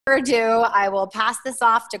ado, I will pass this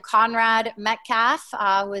off to Conrad Metcalf,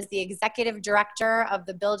 who is the Executive Director of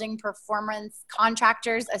the Building Performance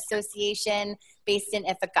Contractors Association based in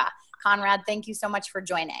Ithaca. Conrad, thank you so much for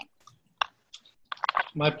joining.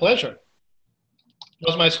 My pleasure.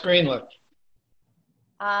 How's my screen look?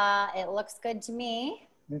 It looks good to me.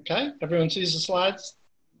 Okay, everyone sees the slides?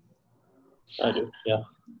 I do, yeah.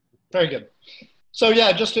 Very good. So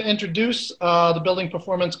yeah, just to introduce, the Building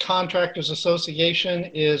Performance Contractors Association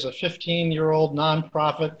is a 15-year-old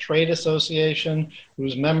nonprofit trade association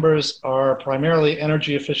whose members are primarily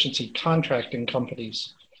energy efficiency contracting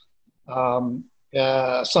companies.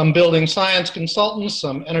 Some building science consultants,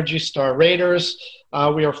 some Energy Star raters.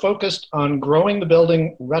 We are focused on growing the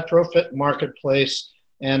building retrofit marketplace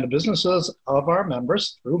and the businesses of our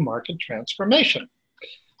members through market transformation.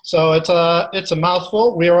 So it's a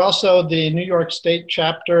mouthful. We are also the New York State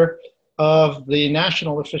chapter of the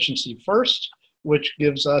National Efficiency First, which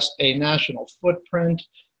gives us a national footprint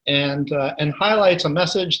and highlights a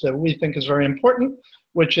message that we think is very important,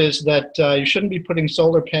 which is that you shouldn't be putting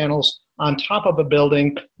solar panels on top of a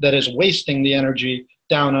building that is wasting the energy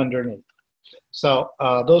down underneath. So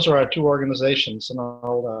those are our two organizations, and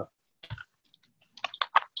I'll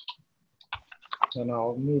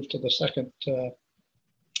move to the second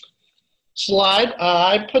slide.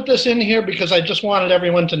 I put this in here because I just wanted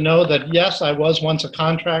everyone to know that yes, I was once a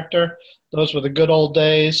contractor. Those were the good old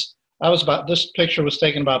days. This picture was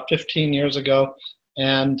taken about 15 years ago,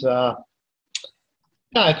 and yeah,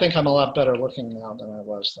 I think I'm a lot better looking now than I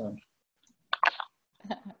was then.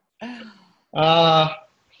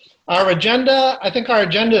 Our agenda, I think our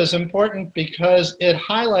agenda is important because it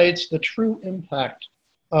highlights the true impact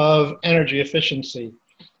of energy efficiency.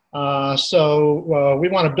 So we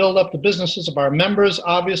want to build up the businesses of our members,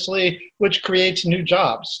 obviously, which creates new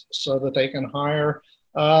jobs so that they can hire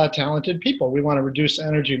talented people. We want to reduce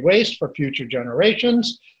energy waste for future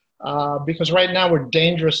generations because right now we're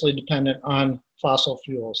dangerously dependent on fossil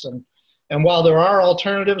fuels. And while there are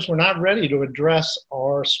alternatives, we're not ready to address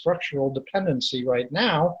our structural dependency right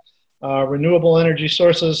now. Renewable energy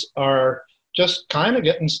sources are just kind of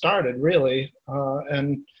getting started, really.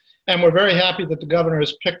 And we're very happy that the governor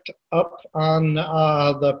has picked up on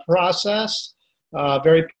the process,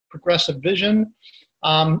 very progressive vision.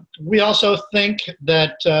 We also think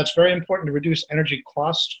that it's very important to reduce energy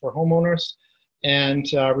costs for homeowners and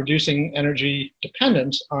reducing energy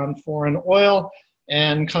dependence on foreign oil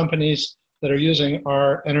and companies that are using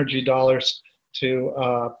our energy dollars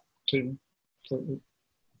to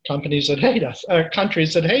companies that hate us,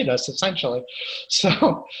 countries that hate us, essentially.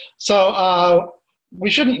 So we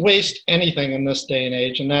shouldn't waste anything in this day and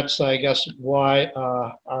age, and that's, I guess, why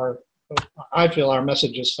I feel our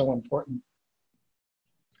message is so important.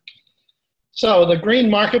 So the green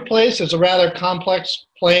marketplace is a rather complex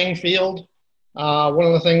playing field. One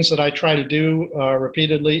of the things that I try to do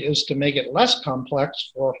repeatedly is to make it less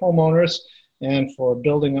complex for homeowners and for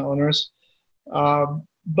building owners.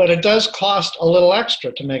 But it does cost a little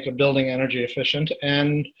extra to make a building energy efficient,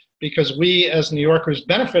 and because we as New Yorkers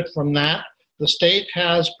benefit from that, the state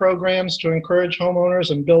has programs to encourage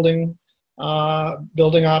homeowners and building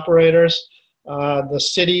operators. The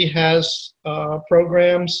city has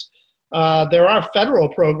programs. There are federal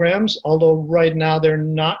programs, although right now they're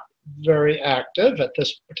not very active at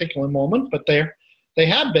this particular moment, but they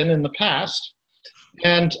have been in the past.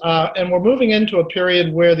 And we're moving into a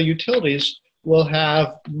period where the utilities will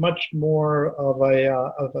have much more of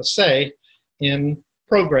a say in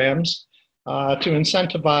programs to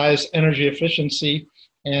incentivize energy efficiency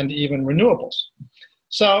and even renewables.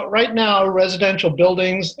 So right now, residential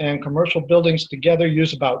buildings and commercial buildings together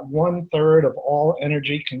use about 1/3 of all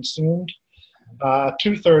energy consumed,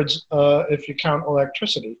 2/3 if you count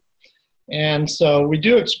electricity. And so we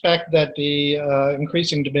do expect that the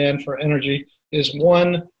increasing demand for energy is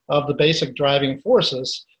one of the basic driving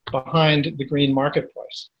forces behind the green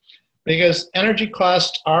marketplace, because energy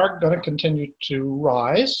costs are going to continue to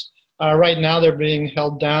rise. Right now they're being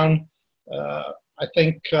held down, I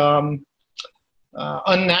think,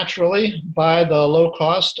 unnaturally by the low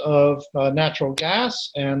cost of natural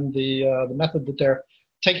gas and the method that they're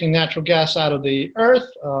taking natural gas out of the earth,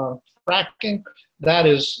 fracking. That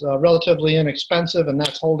is relatively inexpensive, and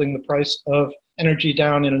that's holding the price of energy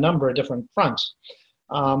down in a number of different fronts.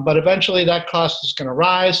 But eventually that cost is going to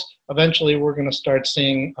rise. Eventually we're going to start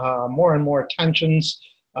seeing more and more tensions.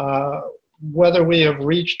 Whether we have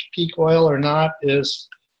reached peak oil or not is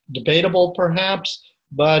debatable, perhaps,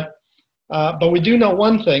 but we do know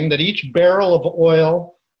one thing, that each barrel of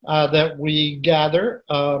oil that we gather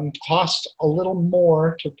costs a little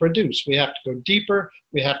more to produce. We have to go deeper.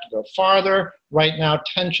 We have to go farther. Right now,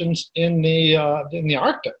 tensions in the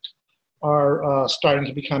Arctic are starting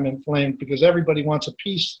to become inflamed because everybody wants a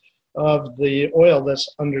piece of the oil that's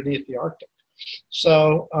underneath the Arctic.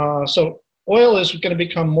 So oil is going to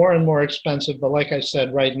become more and more expensive, but like I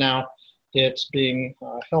said, right now it's being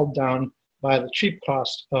held down by the cheap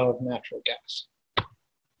cost of natural gas.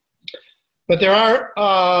 But there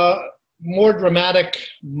are more dramatic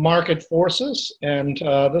market forces, and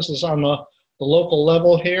this is on the local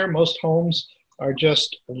level here. Most homes are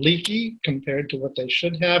just leaky compared to what they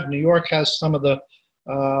should have. New York has some of the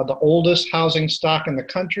oldest housing stock in the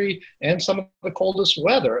country and some of the coldest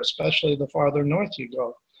weather, especially the farther north you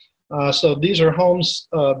go. So these are homes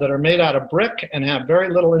that are made out of brick and have very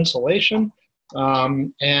little insulation,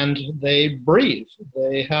 and they breathe.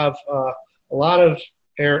 They have a lot of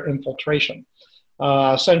air infiltration.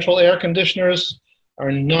 Central air conditioners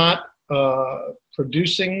are not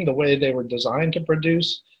producing the way they were designed to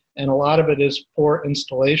produce, and a lot of it is poor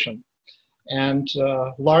installation. And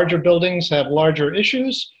larger buildings have larger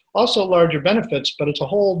issues, also larger benefits, but it's a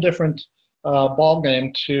whole different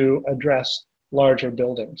ballgame to address larger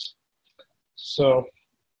buildings. So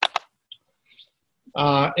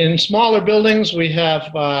in smaller buildings, we have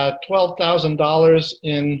 $12,000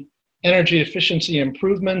 in energy efficiency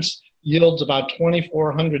improvements, yields about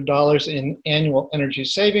 $2,400 in annual energy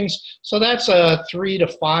savings. So that's a 3 to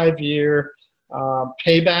 5 year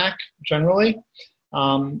payback generally.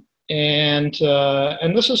 And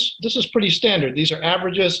this is pretty standard. These are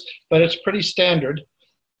averages, but it's pretty standard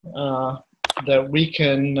that we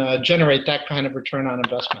can generate that kind of return on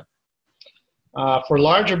investment. For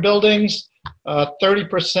larger buildings,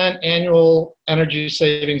 30% annual energy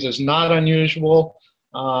savings is not unusual.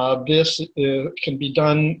 This can be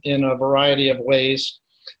done in a variety of ways.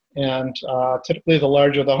 And typically the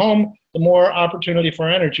larger the home, the more opportunity for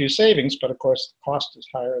energy savings, but of course the cost is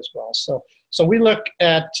higher as well. So we look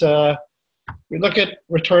at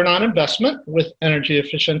return on investment with energy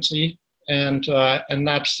efficiency, and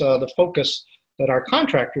that's the focus that our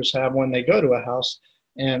contractors have when they go to a house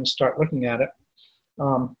and start looking at it.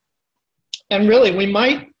 And really,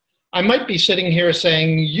 I might be sitting here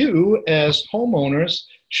saying you as homeowners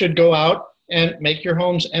should go out and make your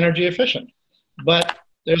homes energy efficient, but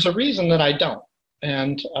there's a reason that I don't.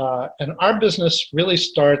 And our business really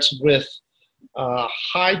starts with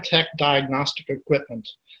high-tech diagnostic equipment.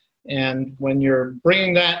 And when you're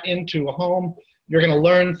bringing that into a home, you're going to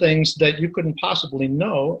learn things that you couldn't possibly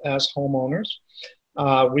know as homeowners.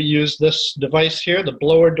 We use this device here, the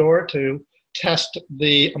blower door, to test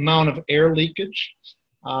the amount of air leakage.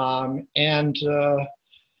 And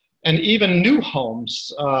even new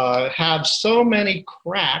homes have so many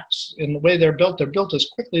cracks in the way they're built. They're built as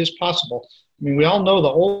quickly as possible. I mean, we all know the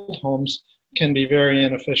old homes can be very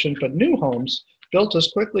inefficient, but new homes built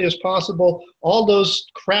as quickly as possible, all those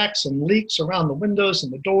cracks and leaks around the windows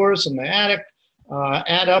and the doors and the attic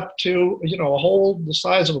add up to, a hole the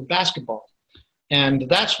size of a basketball. And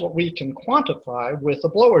that's what we can quantify with a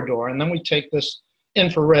blower door. And then we take this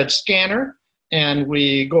infrared scanner and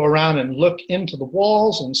we go around and look into the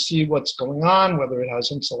walls and see what's going on, whether it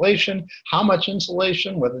has insulation, how much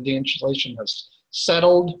insulation, whether the insulation has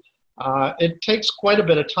settled. It takes quite a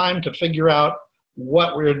bit of time to figure out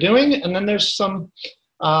what we're doing. And then there's some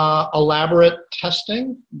elaborate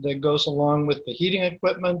testing that goes along with the heating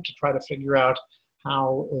equipment to try to figure out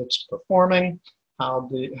how it's performing,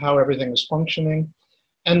 how everything is functioning.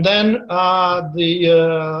 And then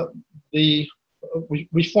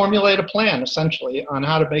we formulate a plan, essentially, on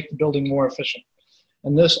how to make the building more efficient.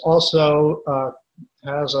 And this also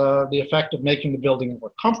has the effect of making the building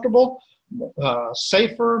more comfortable,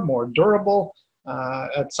 safer, more durable,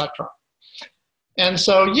 etc. And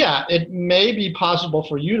so, yeah, it may be possible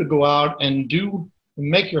for you to go out and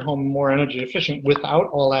make your home more energy efficient without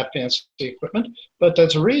all that fancy equipment, but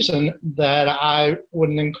there's a reason that I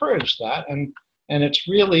wouldn't encourage that. And it's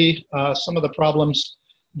really some of the problems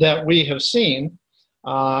that we have seen.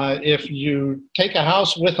 If you take a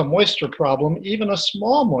house with a moisture problem, even a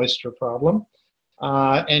small moisture problem,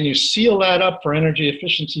 and you seal that up for energy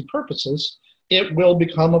efficiency purposes, it will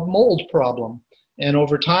become a mold problem. And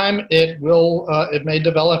over time, it may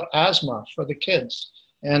develop asthma for the kids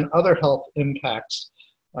and other health impacts.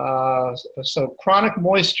 So chronic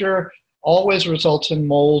moisture always results in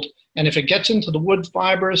mold. And if it gets into the wood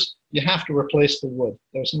fibers, you have to replace the wood.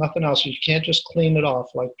 There's nothing else. You can't just clean it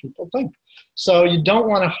off like people think. So you don't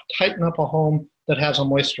want to tighten up a home that has a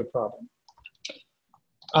moisture problem.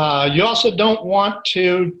 You also don't want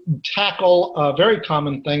to tackle a very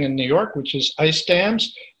common thing in New York, which is ice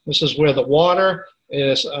dams. This is where the water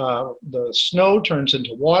is, the snow turns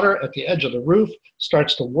into water at the edge of the roof,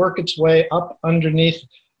 starts to work its way up underneath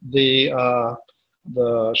the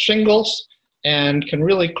shingles, and can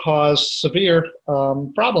really cause severe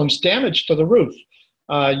problems, damage to the roof.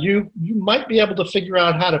 You might be able to figure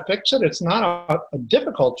out how to fix it. It's not a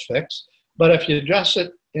difficult fix, but if you address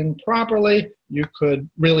it improperly, you could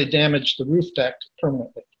really damage the roof deck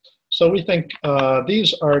permanently. So we think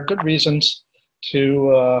these are good reasons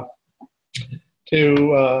to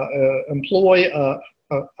employ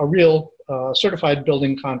a real certified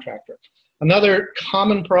building contractor. Another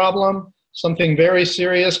common problem, something very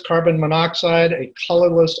serious, carbon monoxide, a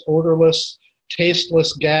colorless, odorless,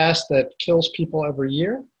 tasteless gas that kills people every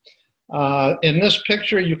year. In this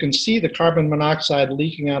picture, you can see the carbon monoxide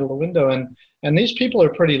leaking out of the window, and these people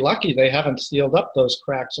are pretty lucky they haven't sealed up those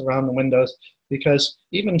cracks around the windows, because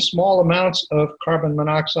even small amounts of carbon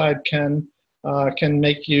monoxide can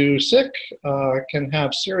make you sick, can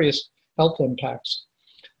have serious health impacts.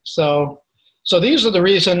 So these are the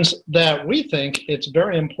reasons that we think it's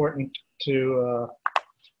very important to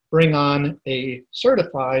bring on a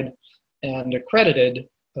certified and accredited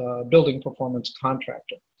building performance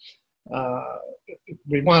contractor.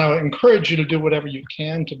 We want to encourage you to do whatever you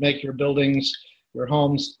can to make your buildings, your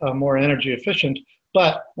homes more energy efficient.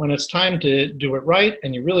 But when it's time to do it right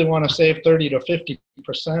and you really want to save 30 to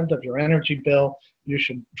 50% of your energy bill, you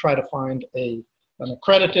should try to find an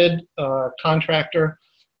accredited contractor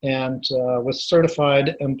and with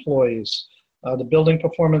certified employees. The Building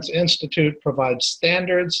Performance Institute provides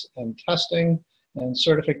standards and testing and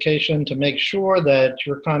certification to make sure that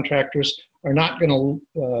your contractors are not going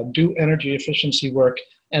to do energy efficiency work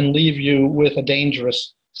and leave you with a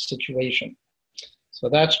dangerous situation. So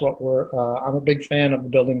that's what I'm a big fan of the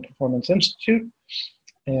Building Performance Institute.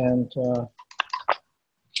 And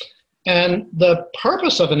the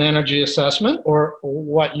purpose of an energy assessment, or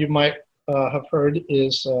what you might have heard,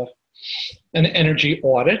 is an energy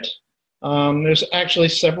audit. There's actually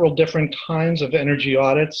several different kinds of energy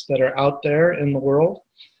audits that are out there in the world.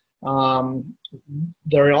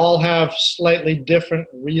 They all have slightly different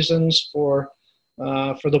reasons for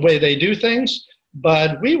the way they do things,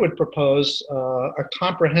 but we would propose a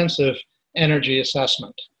comprehensive energy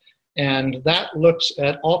assessment. And that looks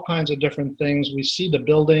at all kinds of different things. We see the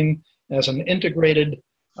building as an integrated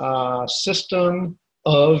system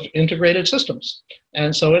of integrated systems.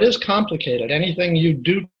 And so it is complicated. Anything you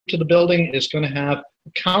do to the building is going to have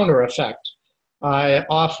a counter effect. I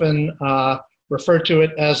often refer to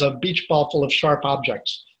it as a beach ball full of sharp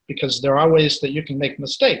objects, because there are ways that you can make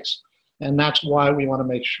mistakes. And that's why we want to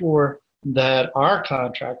make sure that our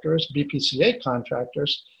contractors, BPCA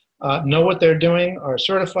contractors, know what they're doing, are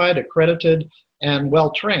certified, accredited, and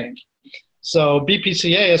well-trained. So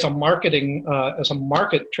BPCA as a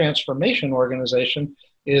market transformation organization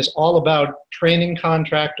is all about training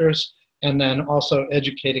contractors and then also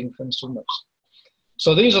educating consumers.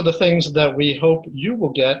 So these are the things that we hope you will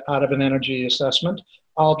get out of an energy assessment.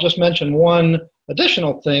 I'll just mention one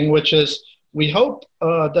additional thing, which is we hope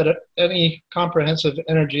that any comprehensive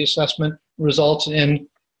energy assessment results in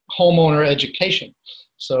homeowner education.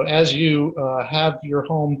 So as you have your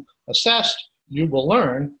home assessed, you will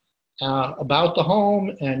learn about the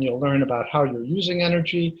home, and you'll learn about how you're using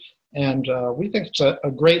energy. And we think it's a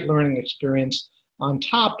great learning experience on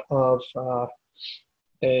top of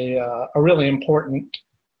a really important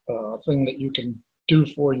thing that you can do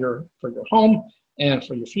for your home and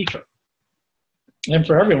for your future, and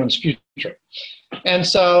for everyone's future. And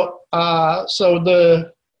so,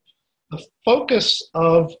 the focus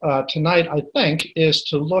of tonight, I think, is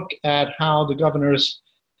to look at how the governor's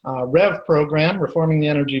REV program, Reforming the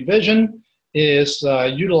Energy Vision,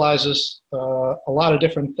 utilizes a lot of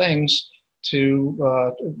different things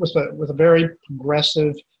with a very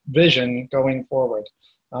progressive vision going forward.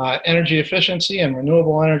 Energy efficiency and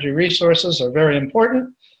renewable energy resources are very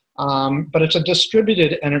important, but it's a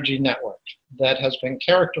distributed energy network that has been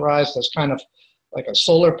characterized as kind of like a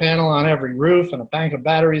solar panel on every roof and a bank of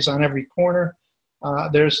batteries on every corner.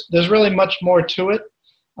 There's really much more to it.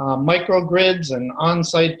 Microgrids and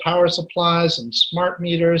on-site power supplies and smart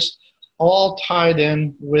meters, all tied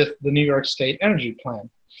in with the New York State Energy Plan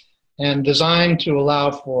and designed to allow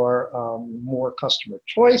for more customer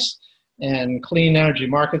choice and clean energy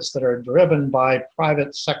markets that are driven by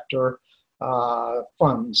private sector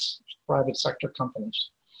funds, private sector companies.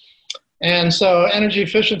 And so energy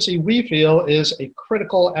efficiency, we feel, is a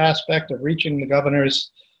critical aspect of reaching the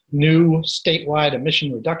governor's new statewide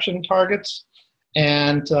emission reduction targets.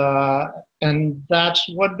 And that's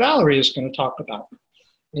what Valerie is going to talk about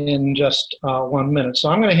in just 1 minute. So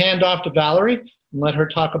I'm going to hand off to Valerie and let her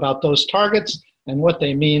talk about those targets and what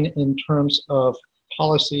they mean in terms of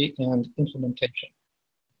policy and implementation.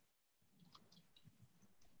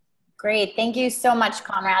 Great. Thank you so much,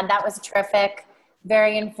 Conrad. That was terrific,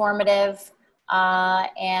 very informative.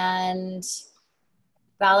 And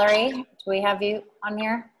Valerie, do we have you on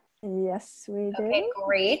here? Yes, we do. Okay,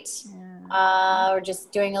 great. We're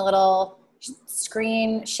just doing a little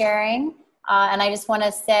screen sharing. And I just want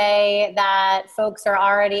to say that folks are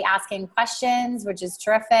already asking questions, which is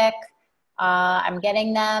terrific. I'm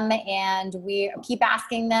getting them, and we keep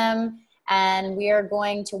asking them. And we are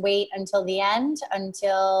going to wait until the end,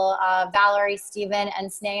 until Valerie, Stephen, and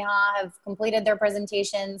Sneha have completed their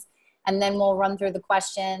presentations. And then we'll run through the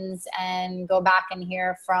questions and go back and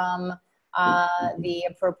hear from the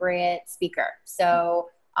appropriate speaker. So,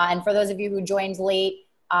 and for those of you who joined late,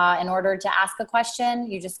 in order to ask a question,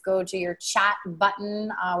 you just go to your chat button,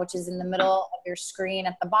 which is in the middle of your screen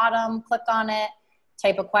at the bottom, click on it,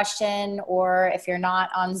 type a question, or if you're not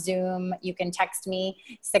on Zoom, you can text me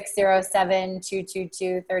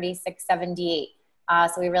 607-222-3678.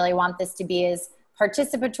 So we really want this to be as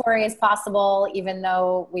participatory as possible, even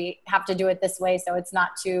though we have to do it this way so it's not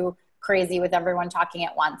too crazy with everyone talking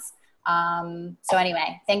at once. So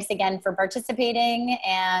anyway, thanks again for participating.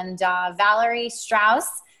 And Valerie Strauss,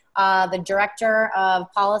 the Director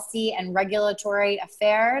of Policy and Regulatory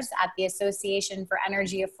Affairs at the Association for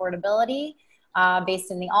Energy Affordability,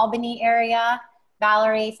 based in the Albany area.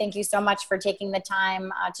 Valerie, thank you so much for taking the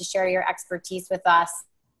time to share your expertise with us.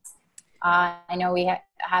 I know we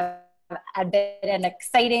have had been an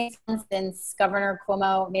exciting since Governor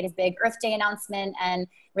Cuomo made his big Earth Day announcement, and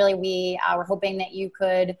really we were hoping that you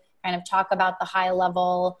could kind of talk about the high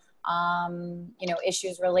level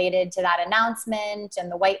issues related to that announcement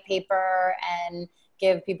and the white paper, and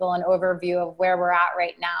give people an overview of where we're at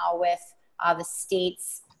right now with the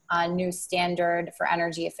state's new standard for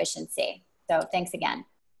energy efficiency. So thanks again.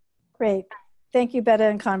 Great. Thank you, Betta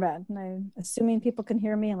and Conrad. And I'm assuming people can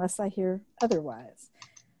hear me unless I hear otherwise.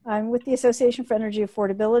 I'm with the Association for Energy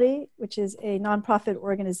Affordability, which is a nonprofit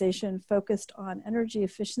organization focused on energy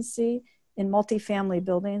efficiency in multifamily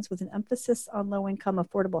buildings with an emphasis on low-income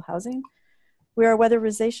affordable housing. We are a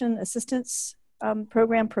weatherization assistance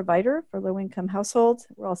program provider for low-income households.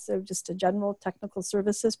 We're also just a general technical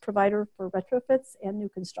services provider for retrofits and new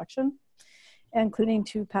construction, including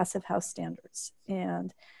to passive house standards.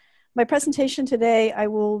 And my presentation today, I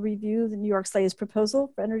will review the New York's latest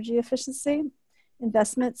proposal for energy efficiency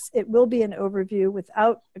investments. It will be an overview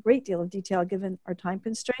without a great deal of detail given our time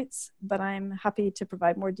constraints, but I'm happy to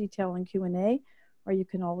provide more detail in Q&A, or you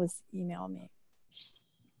can always email me.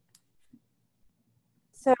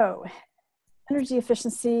 So, energy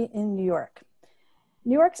efficiency in New York.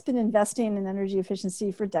 New York's been investing in energy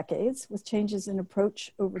efficiency for decades with changes in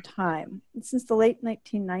approach over time. And since the late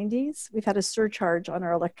 1990s, we've had a surcharge on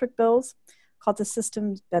our electric bills called the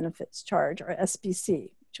Systems Benefits Charge, or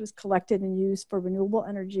SBC, which was collected and used for renewable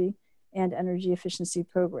energy and energy efficiency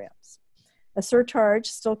programs. A surcharge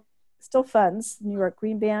still funds the New York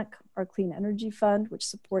Green Bank, our Clean Energy Fund, which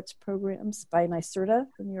supports programs by NYSERDA,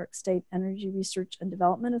 the New York State Energy Research and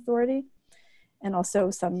Development Authority, and also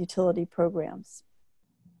some utility programs.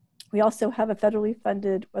 We also have a federally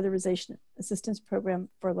funded weatherization assistance program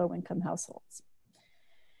for low-income households.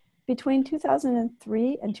 Between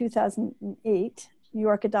 2003 and 2008, New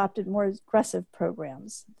York adopted more aggressive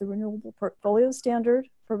programs, the Renewable Portfolio Standard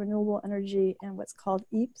for Renewable Energy and what's called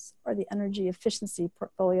EAPS, or the Energy Efficiency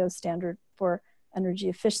Portfolio Standard for Energy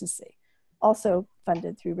Efficiency, also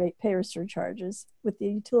funded through ratepayer surcharges, with the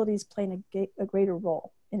utilities playing a greater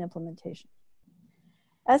role in implementation.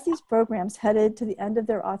 As these programs headed to the end of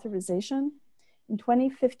their authorization, in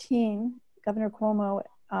 2015, Governor Cuomo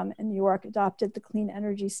in New York adopted the Clean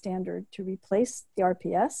Energy Standard to replace the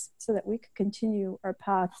RPS so that we could continue our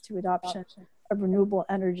path to adoption of renewable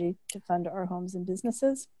energy to fund our homes and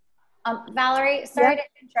businesses. Valerie, sorry to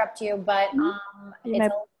interrupt you, but it's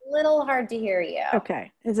a little hard to hear you.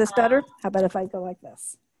 Okay, is this better? How about if I go like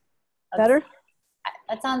this? Better?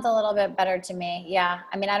 That sounds a little bit better to me. Yeah.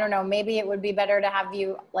 I mean, I don't know. Maybe it would be better to have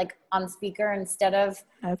you like on speaker instead of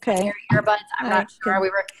your earbuds. I'm not sure. We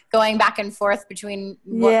were going back and forth between.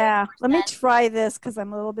 Yeah. Let me try this because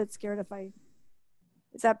I'm a little bit scared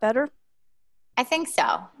is that better? I think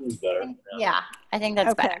so. Better. Yeah. I think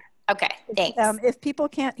that's better. Okay. Thanks. If people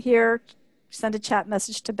can't hear, send a chat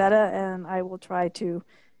message to Betta and I will try to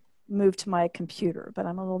move to my computer, but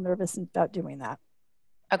I'm a little nervous about doing that.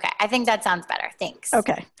 Okay, I think that sounds better. Thanks.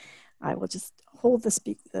 Okay, I will just hold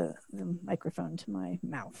the microphone to my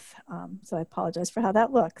mouth. So I apologize for how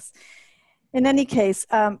that looks. In any case,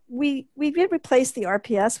 we did replace the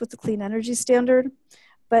RPS with the Clean Energy Standard,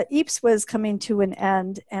 but EAPS was coming to an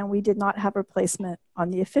end and we did not have replacement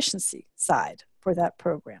on the efficiency side for that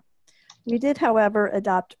program. We did, however,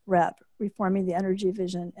 adopt REV, Reforming the Energy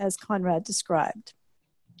Vision, as Conrad described.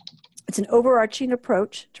 It's an overarching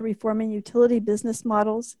approach to reforming utility business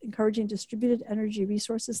models, encouraging distributed energy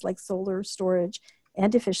resources like solar, storage,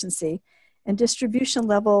 and efficiency, and distribution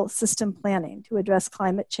level system planning to address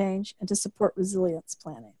climate change and to support resilience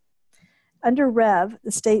planning. Under REV,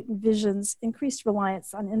 the state envisions increased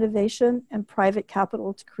reliance on innovation and private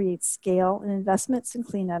capital to create scale and investments in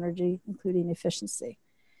clean energy, including efficiency.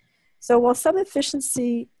 So while some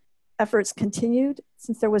efficiency efforts continued,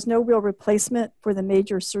 since there was no real replacement for the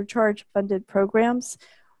major surcharge-funded programs,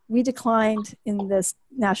 we declined in this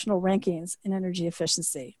national rankings in energy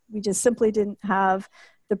efficiency. We just simply didn't have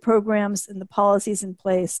the programs and the policies in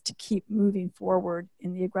place to keep moving forward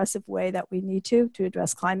in the aggressive way that we need to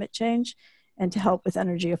address climate change and to help with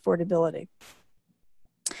energy affordability.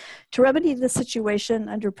 To remedy the situation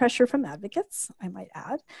under pressure from advocates, I might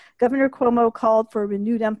add, Governor Cuomo called for a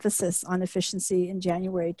renewed emphasis on efficiency in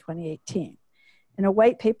January 2018. In a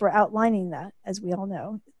white paper outlining that, as we all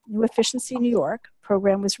know, New Efficiency New York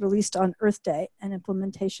program was released on Earth Day and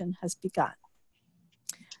implementation has begun.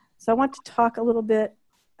 So I want to talk a little bit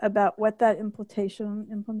about what that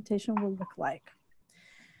implementation will look like.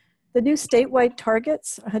 The new statewide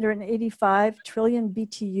targets, 185 trillion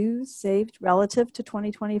BTUs saved relative to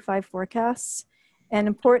 2025 forecasts, and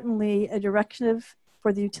importantly, a directive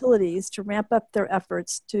for the utilities to ramp up their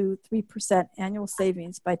efforts to 3% annual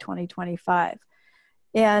savings by 2025.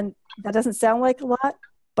 And that doesn't sound like a lot,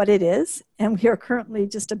 but it is, and we are currently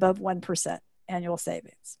just above 1% annual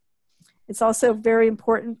savings. It's also very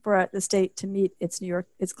important for the state to meet its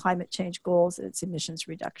its climate change goals and its emissions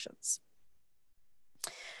reductions.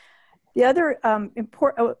 The other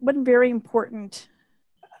one very important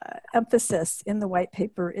emphasis in the white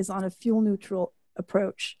paper is on a fuel neutral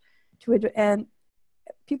approach to it, and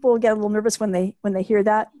people get a little nervous when they hear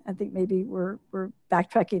that. I think maybe we're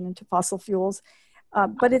backtracking into fossil fuels,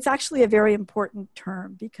 but it's actually a very important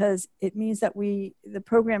term because it means that the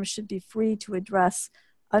program should be free to address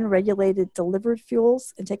unregulated delivered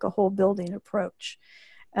fuels and take a whole building approach.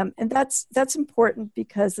 And that's important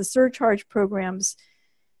because the surcharge programs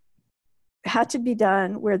had to be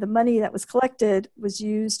done where the money that was collected was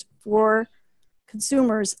used for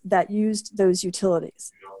consumers that used those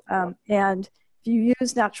utilities. And if you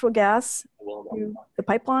use natural gas through the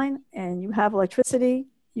pipeline and you have electricity,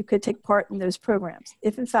 you could take part in those programs.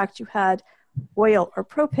 If in fact you had oil or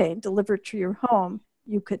propane delivered to your home,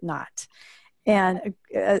 you could not. And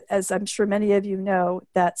as I'm sure many of you know,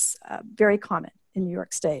 that's very common in New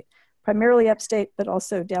York State, primarily upstate, but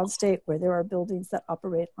also downstate where there are buildings that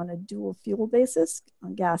operate on a dual fuel basis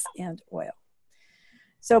on gas and oil.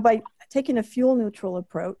 So by taking a fuel neutral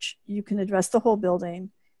approach, you can address the whole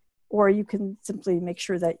building, or you can simply make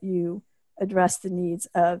sure that you address the needs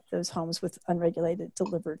of those homes with unregulated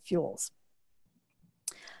delivered fuels.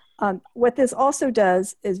 What this also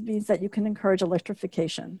does is means that you can encourage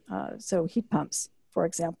electrification. So heat pumps, for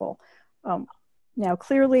example. Now,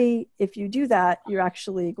 clearly, if you do that, you're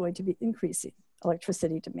actually going to be increasing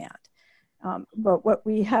electricity demand. But what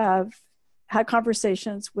we have had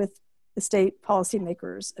conversations with the state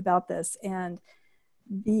policymakers about this, and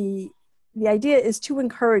the idea is to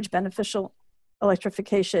encourage beneficial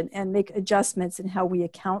electrification and make adjustments in how we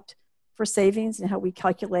account for savings and how we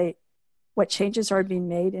calculate what changes are being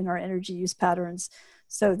made in our energy use patterns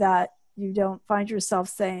so that you don't find yourself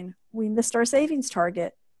saying, we missed our savings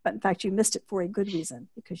target, but in fact you missed it for a good reason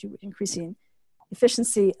because you were increasing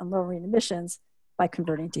efficiency and lowering emissions by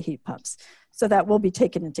converting to heat pumps. So that will be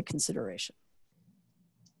taken into consideration.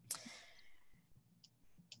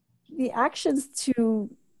 The actions to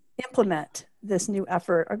implement this new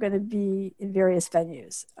effort are going to be in various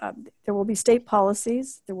venues. There will be state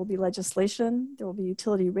policies, there will be legislation, there will be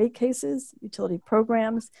utility rate cases, utility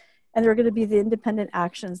programs, and there are going to be the independent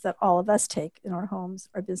actions that all of us take in our homes,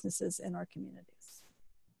 our businesses, and our communities.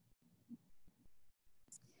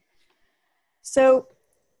 So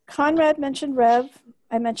Conrad mentioned REV.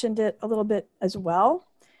 I mentioned it a little bit as well.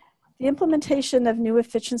 The implementation of New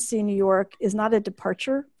Efficiency in New York is not a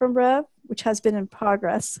departure from REV, which has been in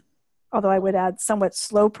progress, although I would add somewhat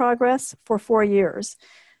slow progress, for 4 years.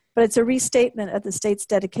 But it's a restatement of the state's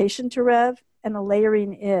dedication to REV and a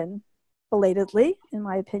layering in, belatedly, in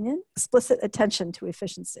my opinion, explicit attention to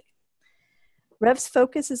efficiency. REV's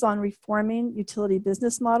focus is on reforming utility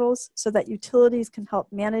business models so that utilities can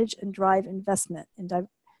help manage and drive investment in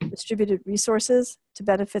distributed resources to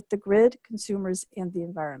benefit the grid, consumers, and the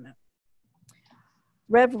environment.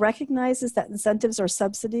 REV recognizes that incentives or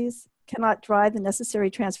subsidies cannot drive the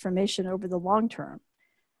necessary transformation over the long term,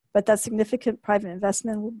 but that significant private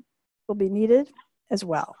investment will be needed as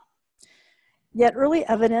well. Yet early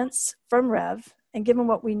evidence from REV, and given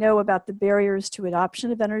what we know about the barriers to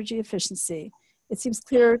adoption of energy efficiency, it seems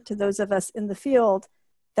clear to those of us in the field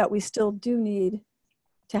that we still do need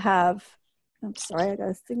to have, I'm sorry, I got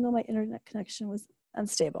a signal, my internet connection was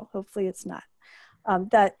unstable. Hopefully it's not.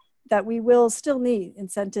 That we will still need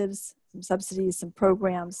incentives, some subsidies, some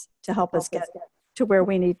programs to help us get to where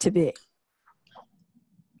we need to be.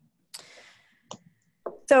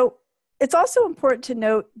 So it's also important to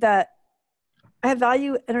note that I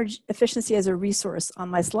value energy efficiency as a resource on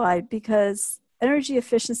my slide because energy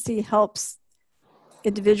efficiency helps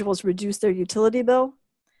individuals reduce their utility bill.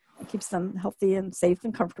 It keeps them healthy and safe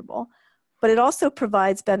and comfortable, but it also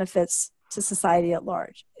provides benefits to society at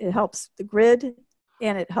large. It helps the grid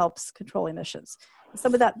and it helps control emissions.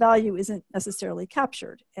 Some of that value isn't necessarily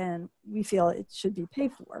captured, and we feel it should be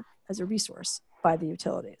paid for as a resource by the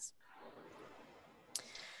utilities.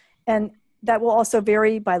 And that will also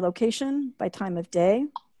vary by location, by time of day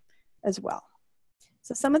as well.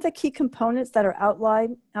 So some of the key components that are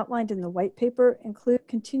outlined in the white paper include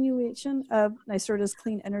continuation of NYSERDA's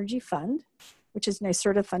Clean Energy Fund, which is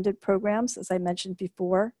NYSERDA funded programs, as I mentioned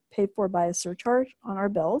before, paid for by a surcharge on our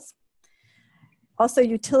bills. Also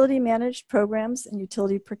utility managed programs and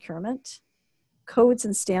utility procurement, codes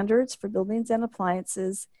and standards for buildings and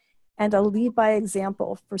appliances, and a lead by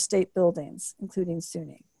example for state buildings, including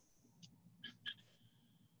SUNY.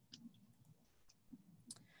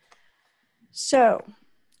 So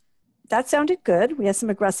that sounded good. We have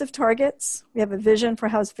some aggressive targets. We have a vision for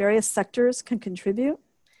how various sectors can contribute,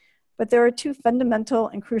 but there are two fundamental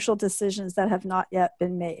and crucial decisions that have not yet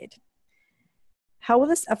been made. How will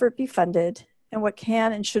this effort be funded, and what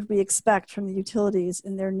can and should we expect from the utilities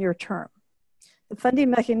in their near term? The funding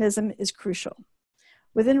mechanism is crucial.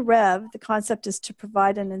 Within REV, the concept is to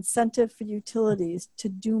provide an incentive for utilities to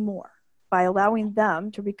do more by allowing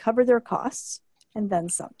them to recover their costs and then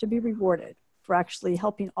some, to be rewarded for actually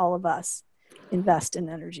helping all of us invest in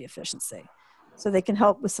energy efficiency. So they can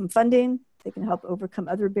help with some funding, they can help overcome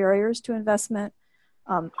other barriers to investment,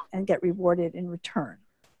 and get rewarded in return,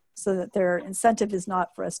 so that their incentive is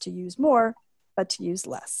not for us to use more, but to use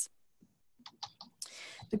less.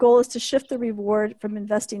 The goal is to shift the reward from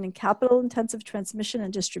investing in capital-intensive transmission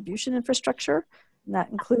and distribution infrastructure, and that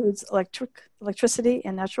includes electricity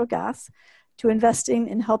and natural gas, to investing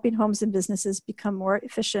in helping homes and businesses become more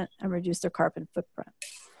efficient and reduce their carbon footprint.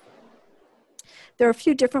 There are a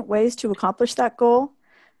few different ways to accomplish that goal.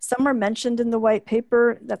 Some are mentioned in the white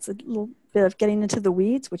paper. That's a little bit of getting into the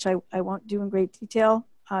weeds, which I won't do in great detail.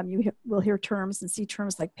 You will hear terms and see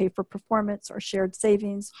terms like pay for performance or shared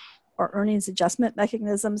savings or earnings adjustment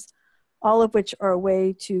mechanisms, all of which are a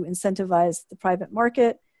way to incentivize the private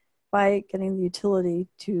market by getting the utility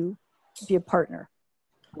to be a partner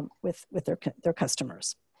with their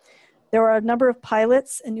customers. There are a number of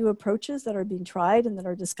pilots and new approaches that are being tried and that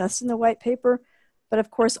are discussed in the white paper, but of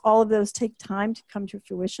course all of those take time to come to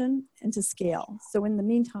fruition and to scale. So in the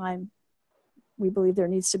meantime, we believe there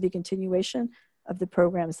needs to be continuation of the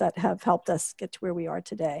programs that have helped us get to where we are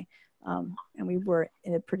today. And we were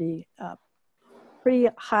in a pretty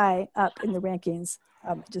high up in the rankings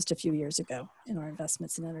just a few years ago in our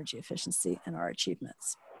investments in energy efficiency and our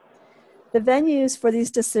achievements. The venues for these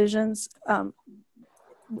decisions,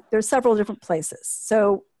 there's several different places.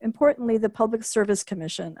 So importantly, the Public Service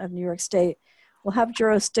Commission of New York State will have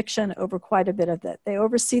jurisdiction over quite a bit of it. They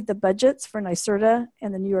oversee the budgets for NYSERDA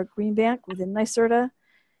and the New York Green Bank within NYSERDA,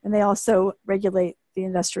 and they also regulate the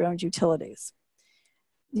investor-owned utilities.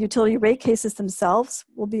 The utility rate cases themselves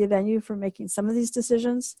will be a venue for making some of these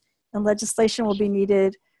decisions, and legislation will be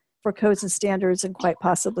needed for codes and standards and quite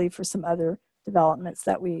possibly for some other developments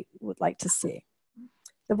that we would like to see.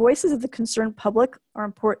 The voices of the concerned public are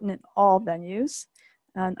important in all venues,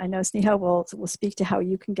 and I know Sneha will speak to how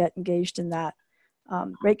you can get engaged in that.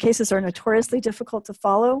 Rate cases are notoriously difficult to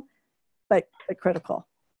follow, but critical.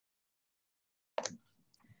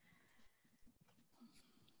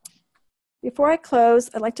 Before I close,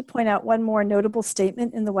 I'd like to point out one more notable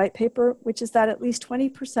statement in the white paper, which is that at least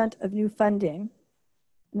 20% of new funding,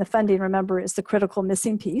 and the funding, remember, is the critical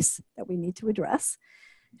missing piece that we need to address,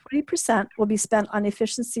 20% will be spent on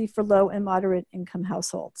efficiency for low and moderate income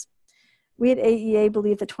households. We at AEA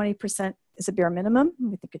believe that 20% is a bare minimum.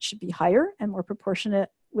 We think it should be higher and more proportionate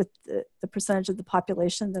with the percentage of the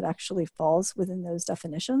population that actually falls within those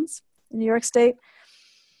definitions in New York State.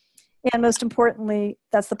 And most importantly,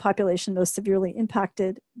 that's the population most severely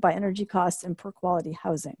impacted by energy costs and poor quality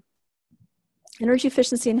housing. Energy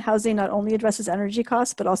efficiency in housing not only addresses energy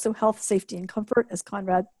costs, but also health, safety, and comfort, as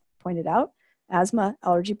Conrad pointed out, asthma,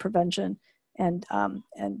 allergy prevention, and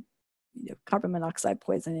carbon monoxide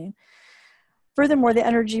poisoning. Furthermore, the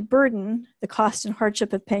energy burden, the cost and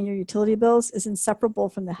hardship of paying your utility bills, is inseparable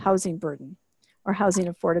from the housing burden or housing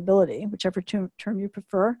affordability, whichever term you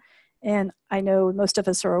prefer. And I know most of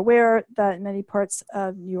us are aware that in many parts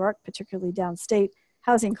of New York, particularly downstate,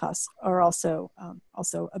 housing costs are also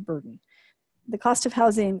a burden. The cost of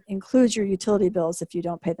housing includes your utility bills if you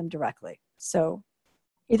don't pay them directly. So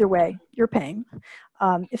either way, you're paying.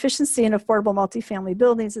 Efficiency in affordable multifamily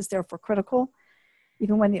buildings is therefore critical,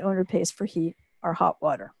 even when the owner pays for heat or hot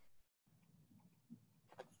water.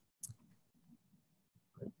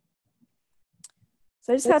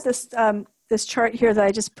 So I just have this, this chart here that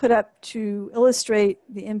I just put up to illustrate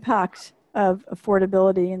the impact of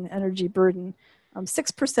affordability and energy burden.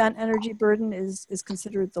 6% energy burden is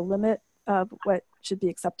considered the limit of what should be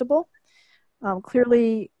acceptable.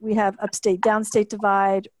 Clearly, we have upstate, downstate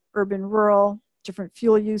divide, urban, rural, different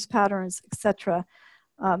fuel use patterns, etc.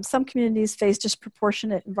 Some communities face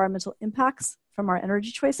disproportionate environmental impacts from our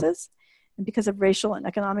energy choices, and because of racial and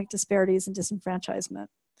economic disparities and disenfranchisement.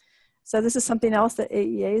 So this is something else that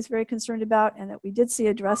AEA is very concerned about and that we did see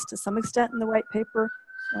addressed to some extent in the white paper,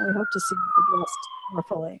 and we hope to see addressed more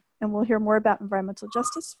fully. And we'll hear more about environmental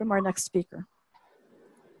justice from our next speaker.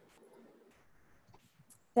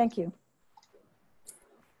 Thank you.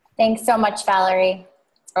 Thanks so much, Valerie.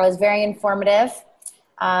 It was very informative.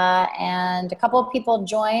 And a couple of people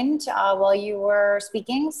joined while you were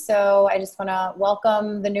speaking. So I just want to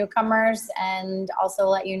welcome the newcomers and also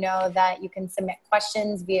let you know that you can submit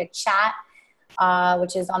questions via chat,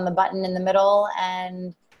 which is on the button in the middle.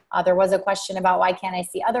 And there was a question about why can't I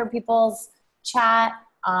see other people's chat?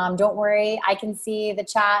 Don't worry, I can see the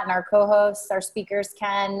chat and our co-hosts, our speakers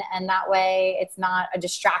can, and that way it's not a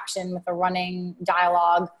distraction with a running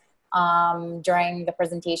dialogue during the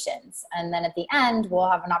presentations. And then at the end, we'll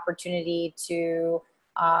have an opportunity to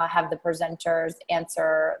have the presenters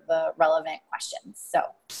answer the relevant questions. So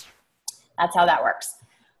that's how that works.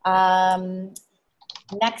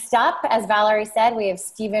 Next up, as Valerie said, we have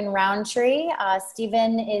Stephen Roundtree.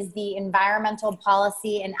 Stephen is the Environmental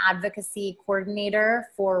Policy and Advocacy Coordinator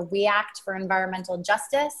for We Act for Environmental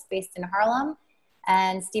Justice based in Harlem.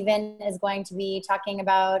 And Stephen is going to be talking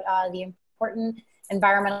about the important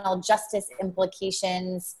environmental justice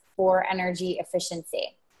implications for energy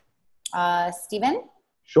efficiency. Stephen?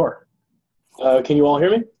 Sure. Can you all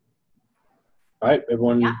hear me? All right,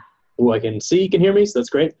 everyone who I can see can hear me, so that's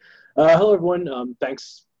great. Hello, everyone.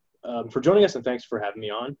 Thanks for joining us, and thanks for having me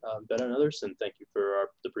on, Betta and others, and thank you for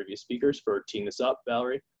the previous speakers for teeing this up,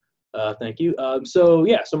 Valerie. Thank you. So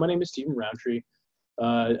my name is Stephen Roundtree.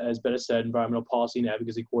 As Betta said, Environmental Policy and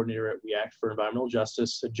Advocacy Coordinator at We Act for Environmental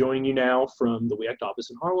Justice, joining you now from the We Act office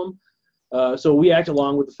in Harlem. So We Act,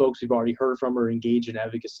 along with the folks we've already heard from, are engaged in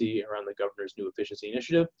advocacy around the governor's new efficiency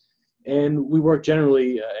initiative. And we work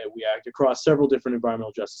generally at We Act across several different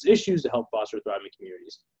environmental justice issues to help foster thriving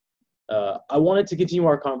communities. I wanted to continue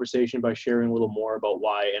our conversation by sharing a little more about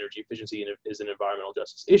why energy efficiency is an environmental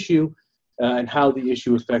justice issue and how the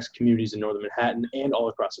issue affects communities in Northern Manhattan and all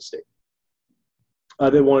across the state.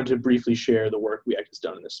 Then wanted to briefly share the work We Act has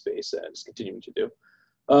done in this space and is continuing to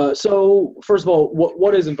do. So first of all,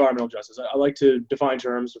 what is environmental justice? I like to define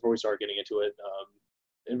terms before we start getting into it.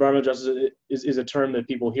 Environmental justice is a term that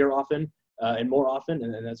people hear often and more often,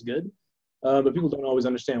 and that's good. But people don't always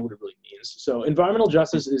understand what it really means. So environmental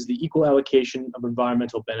justice is the equal allocation of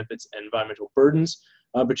environmental benefits and environmental burdens,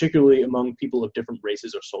 particularly among people of different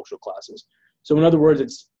races or social classes. So in other words,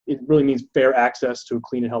 it really means fair access to a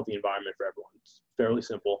clean and healthy environment for everyone. It's fairly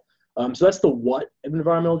simple. So that's the what of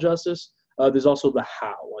environmental justice. There's also the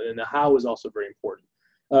how, and the how is also very important.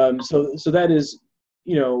 So that is,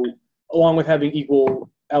 along with having equal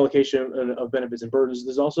allocation of benefits and burdens,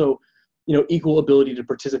 there's also equal ability to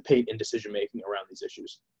participate in decision-making around these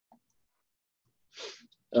issues.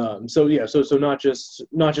 So not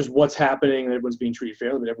just what's happening and everyone's being treated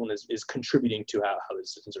fairly, but everyone is contributing to how the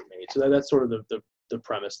decisions are made. So that's sort of the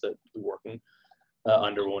premise that we're working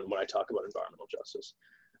under when I talk about environmental justice.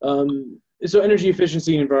 So energy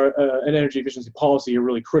efficiency and energy efficiency policy are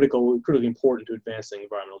really critically important to advancing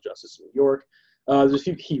environmental justice in New York. There's a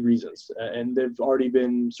few key reasons, and they've already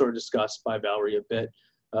been sort of discussed by Valerie a bit.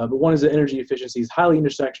 But one is that energy efficiency is highly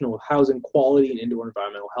intersectional with housing quality and indoor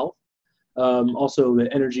environmental health. Also,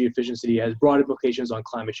 that energy efficiency has broad implications on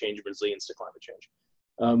climate change and resilience to climate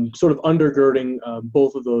change. Sort of undergirding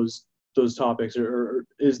both of those topics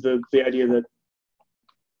is the idea that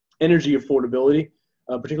energy affordability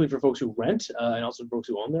particularly for folks who rent and also folks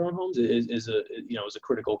who own their own homes, is a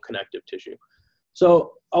critical connective tissue.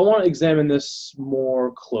 So I want to examine this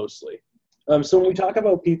more closely. So when we talk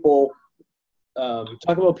about people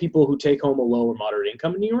who take home a low or moderate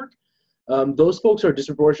income in New York, those folks are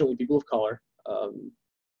disproportionately people of color,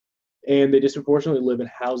 and they disproportionately live in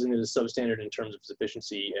housing that is substandard in terms of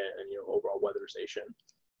efficiency and overall weatherization.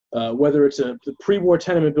 Whether it's the pre-war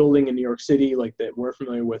tenement building in New York City, like that we're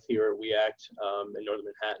familiar with here at WEACT in northern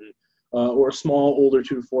Manhattan, or a small older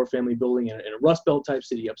 2 to 4 family building in a Rust Belt type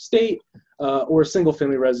city upstate, or a single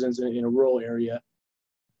family residence in a rural area.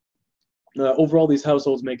 Overall, these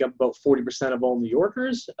households make up about 40% of all New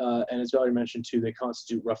Yorkers, and as Valerie mentioned too, they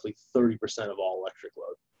constitute roughly 30% of all electric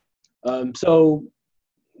load. So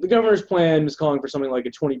the governor's plan is calling for something like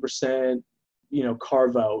a 20%,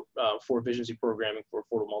 carve out for efficiency programming for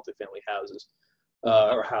affordable multifamily houses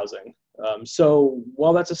or housing. So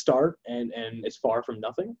while that's a start and it's far from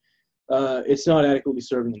nothing, it's not adequately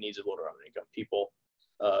serving the needs of low to moderate income people,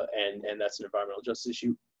 and that's an environmental justice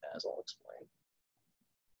issue, as I'll explain.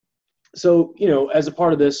 So, as a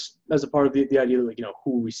part of this, as a part of the idea that,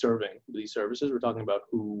 who are we serving these services, we're talking about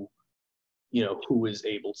who is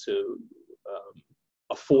able to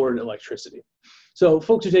afford electricity. So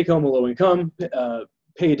folks who take home a low income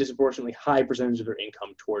pay a disproportionately high percentage of their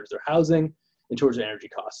income towards their housing and towards their energy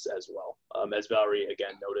costs as well. As Valerie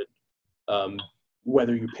again noted,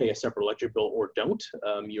 whether you pay a separate electric bill or don't,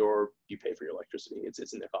 you pay for your electricity. It's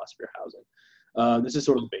in the cost of your housing. This is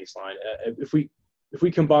sort of the baseline. If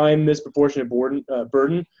we combine this proportionate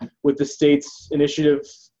burden with the state's initiative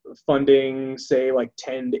funding, say like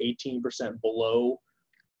 10 to 18% below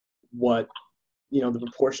what the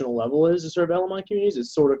proportional level is to serve LMI communities,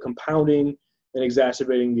 it's sort of compounding and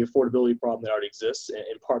exacerbating the affordability problem that already exists,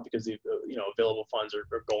 in part because the available funds are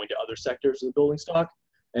going to other sectors of the building stock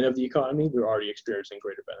and of the economy. They're already experiencing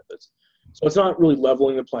greater benefits. So it's not really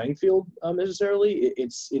leveling the playing field necessarily.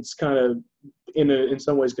 It's kind of in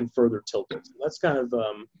some ways can further tilt it. So that's kind of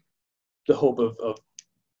the hope of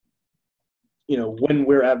when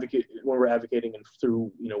we're advocating and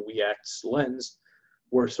through WEACT's lens,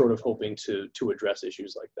 we're sort of hoping to address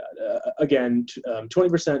issues like that. Again,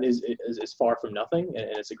 20% is far from nothing,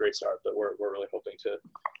 and it's a great start. But we're really hoping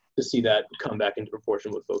to see that come back into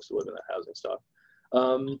proportion with folks who live in that housing stock.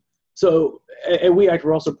 So at WEACT,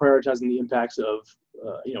 we're also prioritizing the impacts of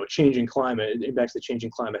a changing climate, the impacts that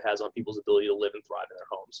changing climate has on people's ability to live and thrive in their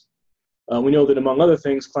homes. We know that among other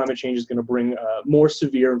things, climate change is going to bring more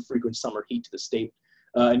severe and frequent summer heat to the state.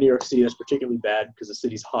 In New York City, that's particularly bad because the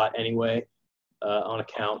city's hot anyway, on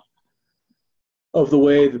account of the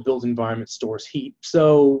way the built environment stores heat.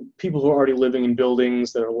 So people who are already living in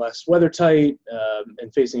buildings that are less weather tight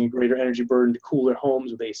and facing a greater energy burden to cool their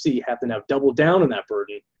homes with AC have to now double down on that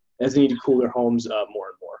burden as they need to cool their homes more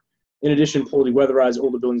and more. In addition, poorly weatherized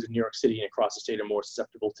older buildings in New York City and across the state are more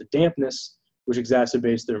susceptible to dampness, which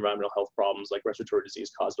exacerbates their environmental health problems like respiratory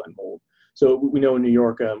disease caused by mold. So we know in New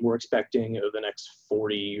York, we're expecting over the next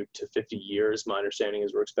 40 to 50 years, my understanding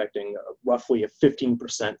is we're expecting roughly a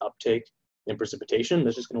 15% uptake in precipitation.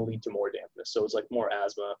 That's just going to lead to more dampness. So it's like more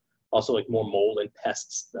asthma, also like more mold and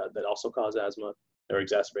pests that also cause asthma or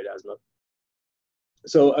exacerbate asthma.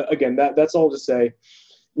 So again, that's all to say,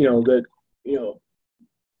 that,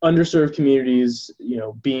 underserved communities,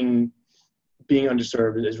 being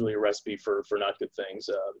underserved is really a recipe for not good things,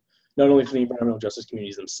 not only for the environmental justice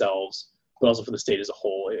communities themselves, but also for the state as a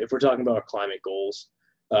whole. If we're talking about our climate goals,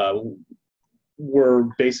 we're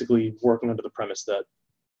basically working under the premise that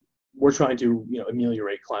we're trying to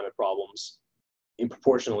ameliorate climate problems in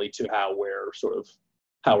proportionally to how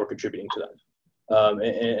we're contributing to them.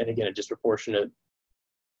 And again, a disproportionate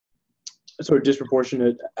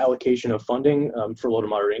allocation of funding for low to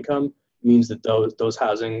moderate income means that those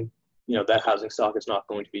housing, that housing stock is not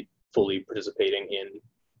going to be fully participating in,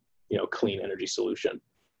 clean energy solution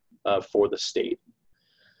for the state.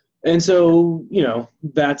 And so,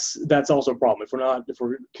 that's also a problem. If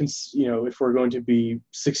we're going to be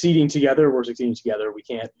succeeding together, we're succeeding together. We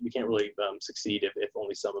can't really succeed if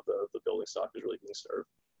only some of the building stock is really being served.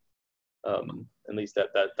 At least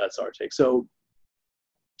that's our take. So,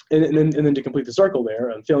 and then to complete the circle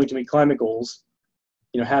there, failing to meet climate goals,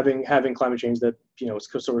 having climate change that is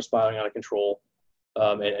sort of spiraling out of control,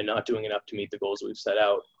 and not doing enough to meet the goals that we've set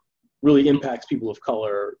out, really impacts people of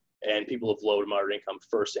color and people of low to moderate income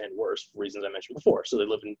first and worse for reasons I mentioned before. So they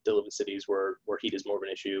live in cities where heat is more of an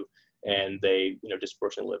issue, and they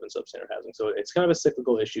disproportionately live in substandard housing. So it's kind of a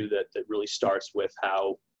cyclical issue that really starts with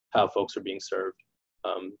how folks are being served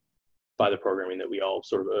by the programming that we all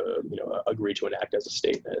sort of agree to enact as a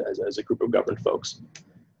state, as a group of governed folks.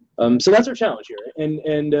 So that's our challenge here,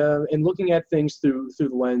 and looking at things through the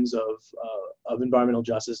lens of environmental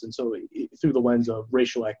justice, and so through the lens of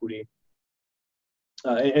racial equity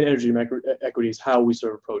and energy equity is how we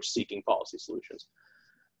sort of approach seeking policy solutions.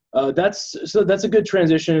 That's a good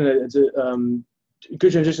transition. It's a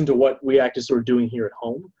good transition to what we act as sort of doing here at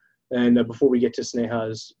home. And before we get to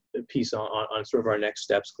Sneha's piece on sort of our next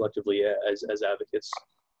steps collectively as advocates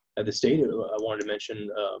at the state, I wanted to mention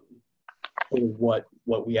what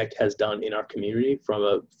We Act has done in our community from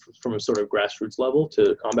a sort of grassroots level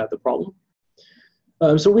to combat the problem.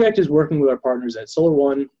 So We Act is working with our partners at Solar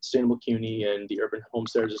One, Sustainable CUNY, and the Urban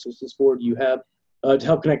Homesteaders Assistance Board, UHAB, to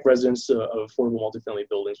help connect residents of affordable multifamily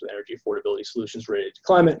buildings with energy affordability solutions related to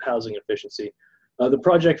climate and housing efficiency. The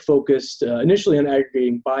project focused initially on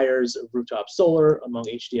aggregating buyers of rooftop solar among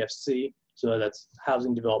HDFC, so that's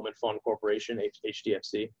Housing Development Fund Corporation,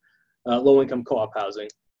 HDFC, low-income co-op housing.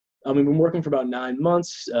 We've been working for about 9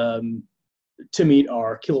 months to meet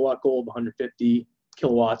our kilowatt goal of 150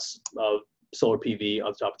 kilowatts of solar PV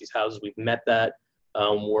on top of these houses. We've met that.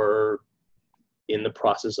 We're in the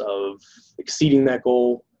process of exceeding that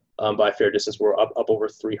goal by a fair distance. We're up over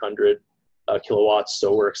 300 kilowatts,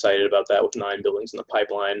 so we're excited about that with 9 buildings in the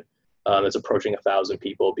pipeline. That's approaching 1,000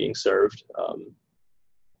 people being served.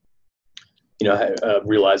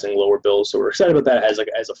 Realizing lower bills, so we're excited about that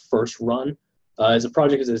as a first run. As the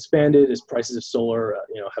project has expanded, as prices of solar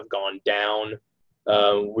have gone down,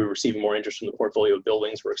 we're receiving more interest from the portfolio of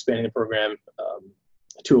buildings. We're expanding the program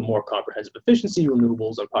to a more comprehensive efficiency,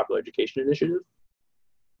 renewables, and popular education initiative.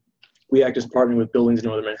 We act as partnering with buildings in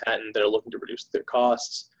Northern Manhattan that are looking to reduce their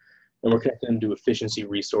costs, and we're connecting them to efficiency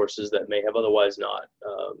resources that may have otherwise not,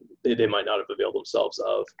 they might not have availed themselves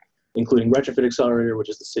of, including Retrofit Accelerator, which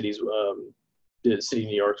is the city of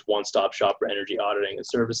New York's one-stop shop for energy auditing and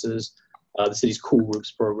services, the city's Cool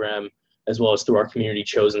Roofs program, as well as through our community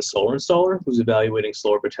chosen solar installer, who's evaluating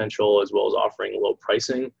solar potential as well as offering low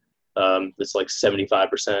pricing. That's like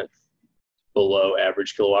 75% below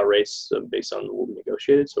average kilowatt rates based on what we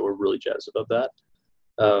negotiated. So we're really jazzed about that.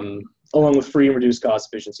 Along with free and reduced cost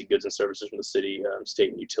efficiency goods and services from the city,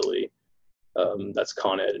 state, and utility. That's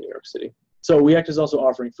Con Ed in New York City. So We Act is also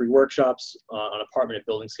offering free workshops on apartment and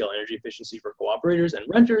building scale energy efficiency for cooperators and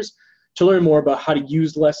renters to learn more about how to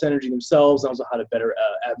use less energy themselves and also how to better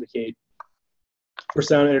advocate for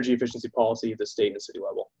sound energy efficiency policy at the state and city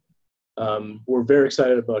level. We're very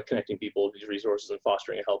excited about connecting people with these resources and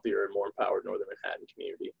fostering a healthier and more empowered Northern Manhattan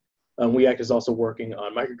community. We Act is also working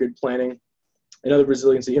on microgrid planning and other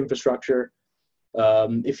resiliency infrastructure.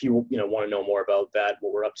 If you want to know more about that,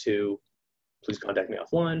 what we're up to, please contact me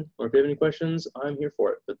offline, or if you have any questions, I'm here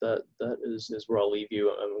for it. But that is where I'll leave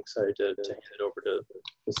you. I'm excited to hand it over to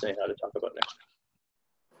Sneha to talk about next.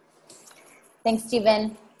 Thanks,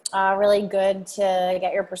 Stephen. Really good to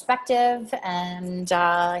get your perspective and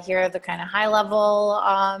hear the kind of high-level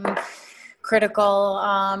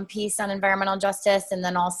critical piece on environmental justice, and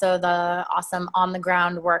then also the awesome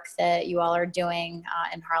on-the-ground work that you all are doing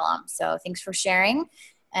in Harlem. So thanks for sharing.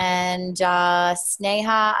 And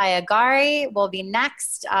Sneha Ayagari will be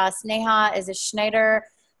next. Sneha is a Schneider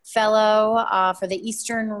Fellow for the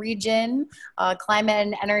Eastern Region Climate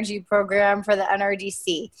and Energy Program for the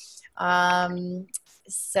NRDC.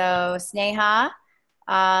 So Sneha,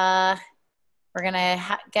 we're gonna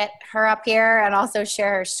get her up here and also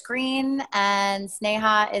share her screen. And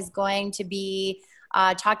Sneha is going to be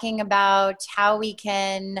talking about how we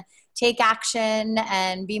can take action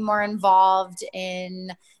and be more involved in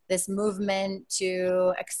this movement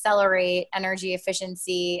to accelerate energy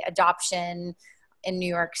efficiency adoption in New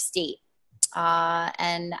York State.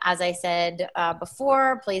 And as I said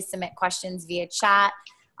before, please submit questions via chat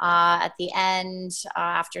at the end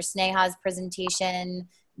after Sneha's presentation.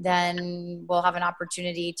 Then we'll have an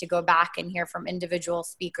opportunity to go back and hear from individual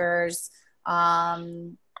speakers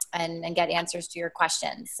and get answers to your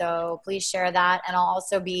questions. So please share that. And I'll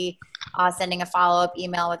also be sending a follow-up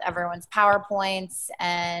email with everyone's PowerPoints,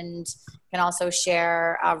 and can also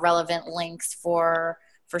share relevant links for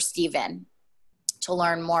Stephen to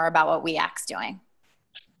learn more about what We Act's doing.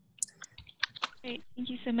 Great, thank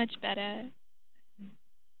you so much, Betta.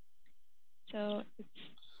 So it's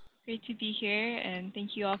great to be here, and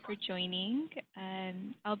thank you all for joining.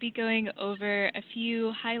 And I'll be going over a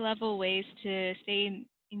few high-level ways to stay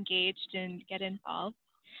engaged and get involved,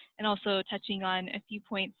 and also touching on a few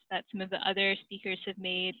points that some of the other speakers have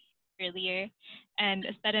made earlier. And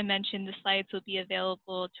as Betta mentioned, the slides will be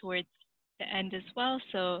available towards the end as well.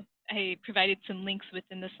 So I provided some links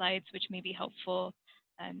within the slides which may be helpful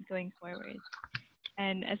going forward.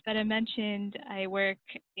 And as Betta mentioned, I work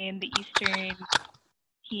in the Eastern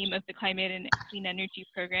team of the Climate and Clean Energy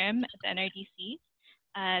Program at the NRDC.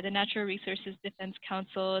 The Natural Resources Defense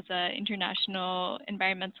Council is an international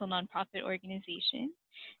environmental nonprofit organization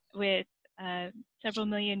with several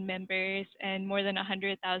million members and more than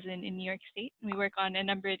 100,000 in New York State. And we work on a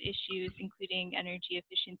number of issues, including energy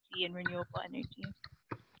efficiency and renewable energy.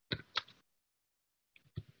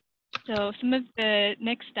 So some of the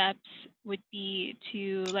next steps would be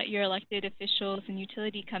to let your elected officials and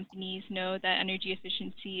utility companies know that energy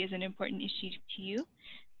efficiency is an important issue to you.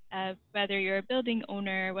 Whether you're a building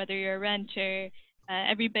owner, whether you're a renter,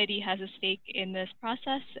 everybody has a stake in this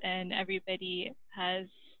process and everybody has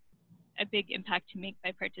a big impact to make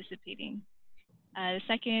by participating. The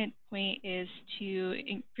second point is to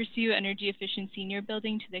pursue energy efficiency in your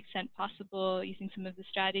building to the extent possible using some of the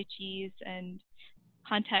strategies and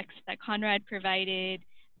context that Conrad provided,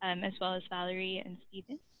 as well as Valerie and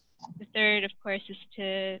Stephen. The third, of course, is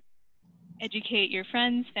to educate your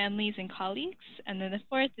friends, families, and colleagues. And then the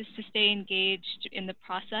fourth is to stay engaged in the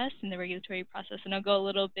process, in the regulatory process. And I'll go a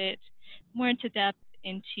little bit more into depth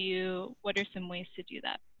into what are some ways to do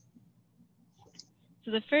that. So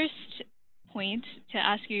the first point, to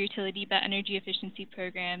ask your utility about energy efficiency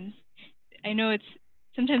programs. I know it's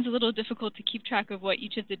sometimes a little difficult to keep track of what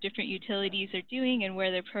each of the different utilities are doing and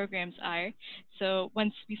where their programs are. So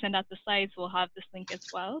once we send out the slides, we'll have this link as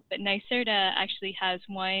well. But NYSERDA actually has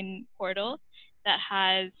one portal that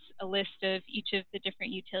has a list of each of the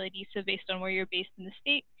different utilities. So based on where you're based in the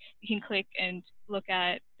state, you can click and look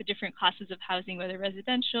at the different classes of housing, whether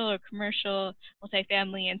residential or commercial,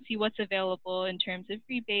 multifamily, and see what's available in terms of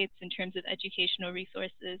rebates, in terms of educational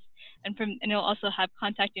resources. And it'll also have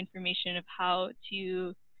contact information of how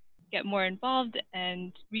to get more involved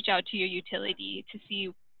and reach out to your utility to see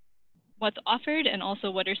what's offered and also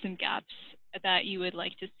what are some gaps that you would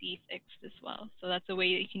like to see fixed as well. So that's a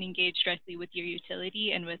way that you can engage directly with your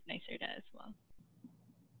utility and with NYSERDA as well.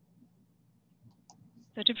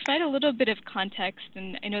 So to provide a little bit of context,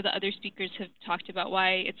 and I know the other speakers have talked about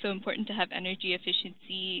why it's so important to have energy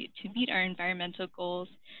efficiency to meet our environmental goals,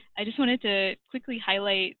 I just wanted to quickly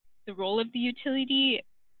highlight the role of the utility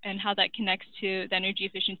and how that connects to the energy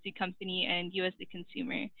efficiency company and you as the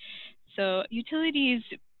consumer. So utilities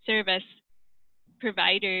serve as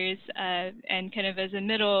providers and kind of as a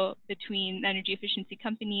middle between energy efficiency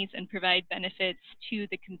companies and provide benefits to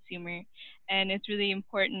the consumer. And it's really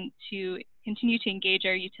important to continue to engage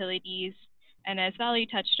our utilities. And as Valerie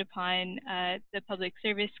touched upon, the Public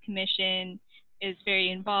Service Commission is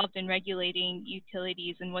very involved in regulating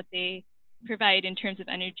utilities and what they provide in terms of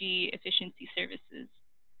energy efficiency services.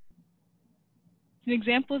 Some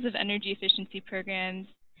examples of energy efficiency programs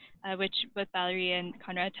which both Valerie and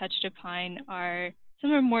Conrad touched upon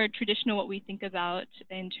some are more traditional, what we think about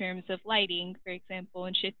in terms of lighting, for example,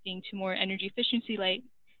 and shifting to more energy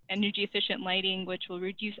efficient lighting, which will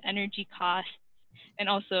reduce energy costs and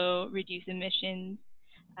also reduce emissions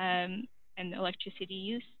and electricity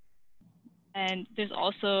use. And there's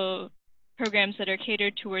also programs that are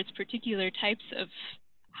catered towards particular types of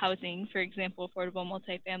housing, for example, affordable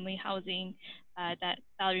multifamily housing that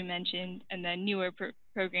Valerie mentioned, and then newer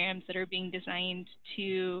programs that are being designed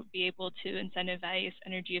to be able to incentivize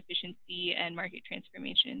energy efficiency and market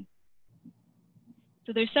transformation.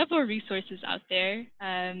 So there's several resources out there.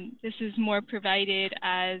 This is more provided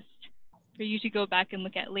as for you to go back and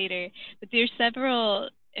look at later, but there's several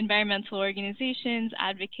environmental organizations,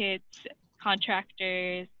 advocates,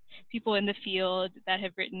 contractors, people in the field that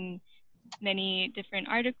have written many different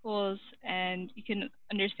articles, and you can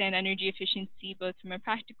understand energy efficiency both from a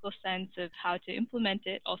practical sense of how to implement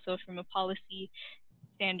it, also from a policy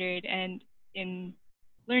standard. And in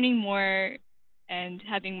learning more and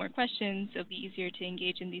having more questions, it'll be easier to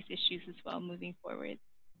engage in these issues as well moving forward.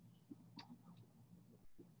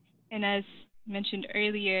 And as mentioned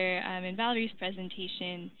earlier in Valerie's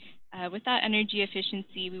presentation, without energy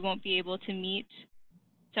efficiency, we won't be able to meet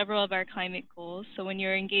several of our climate goals. So when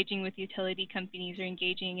you're engaging with utility companies or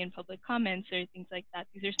engaging in public comments or things like that,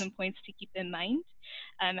 these are some points to keep in mind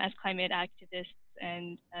as climate activists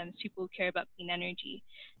and people who care about clean energy.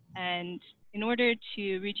 And in order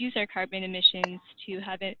to reduce our carbon emissions to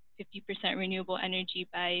have it 50% renewable energy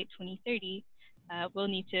by 2030, we'll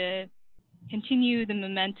need to continue the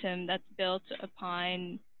momentum that's built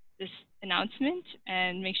upon this announcement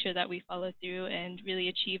and make sure that we follow through and really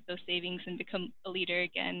achieve those savings and become a leader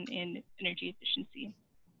again in energy efficiency.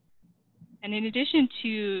 And in addition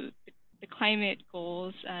to the climate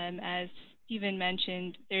goals, as Stephen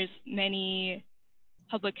mentioned, there's many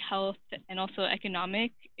public health and also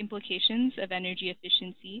economic implications of energy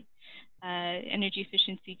efficiency. Energy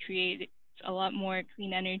efficiency creates a lot more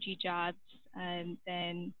clean energy jobs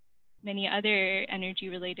than many other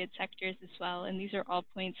energy-related sectors as well. And these are all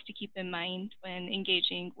points to keep in mind when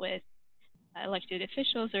engaging with elected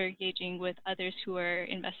officials or engaging with others who are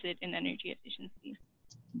invested in energy efficiency.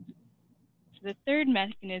 So the third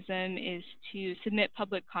mechanism is to submit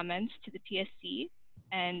public comments to the PSC.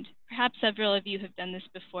 And perhaps several of you have done this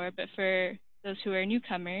before, but for those who are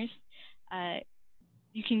newcomers,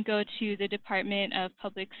 you can go to the Department of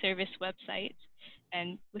Public Service website,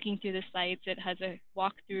 and looking through the slides, it has a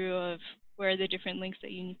walkthrough of where are the different links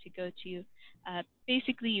that you need to go to.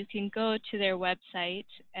 Basically, you can go to their website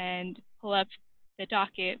and pull up the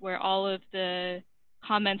docket where all of the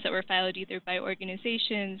comments that were filed either by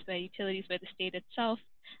organizations, by utilities, by the state itself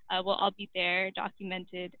will all be there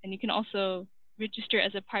documented. And you can also register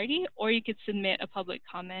as a party, or you could submit a public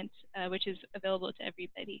comment, which is available to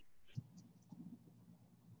everybody.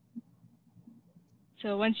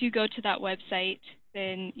 So once you go to that website,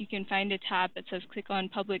 then you can find a tab that says click on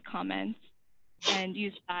public comments and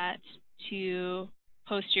use that to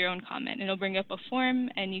post your own comment. And it'll bring up a form,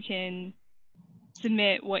 and you can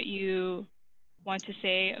submit what you want to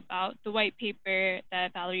say about the white paper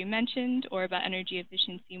that Valerie mentioned or about energy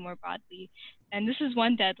efficiency more broadly. And this is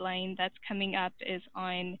one deadline that's coming up, is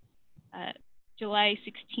on July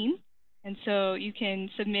 16th. And so you can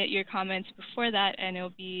submit your comments before that and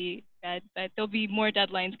it'll be read, but there'll be more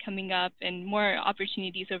deadlines coming up and more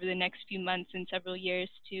opportunities over the next few months and several years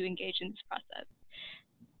to engage in this process.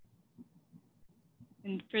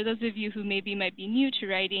 And for those of you who maybe might be new to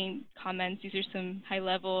writing comments, these are some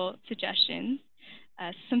high-level suggestions.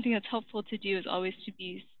 Something that's helpful to do is always to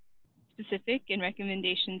be specific in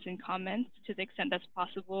recommendations and comments to the extent that's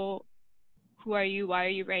possible. Who are you? Why are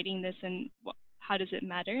you writing this? And how does it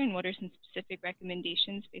matter? And what are some specific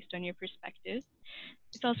recommendations based on your perspective?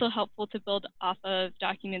 It's also helpful to build off of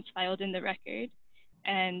documents filed in the record.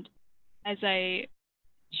 And as I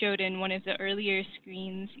showed in one of the earlier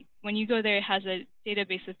screens, when you go there, it has a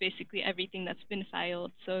database of basically everything that's been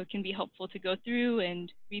filed. So it can be helpful to go through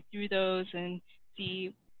and read through those and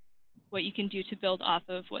see what you can do to build off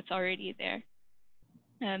of what's already there.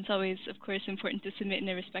 It's always, of course, important to submit in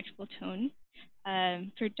a respectful tone.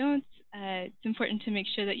 For don'ts, it's important to make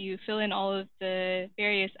sure that you fill in all of the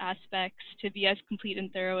various aspects to be as complete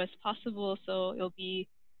and thorough as possible, so it'll be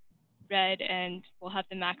read and will have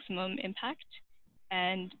the maximum impact.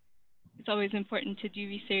 And it's always important to do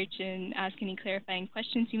research and ask any clarifying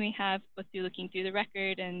questions you may have, both through looking through the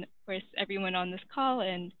record, and of course everyone on this call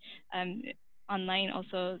and online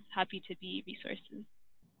also is happy to be resources.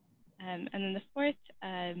 And then the fourth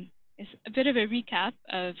is a bit of a recap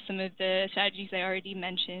of some of the strategies I already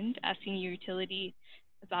mentioned, asking your utility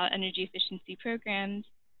about energy efficiency programs,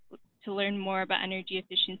 to learn more about energy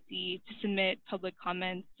efficiency, to submit public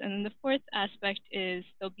comments. And then the fourth aspect is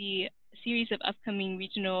there'll be a series of upcoming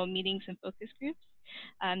regional meetings and focus groups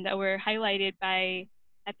that were highlighted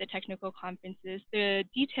at the technical conferences. The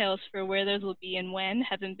details for where those will be and when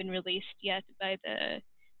haven't been released yet by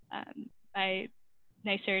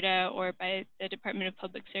NYSERDA or by the Department of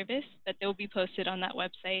Public Service, but they'll be posted on that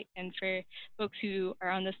website. And for folks who are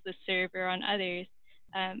on this listserv or on others,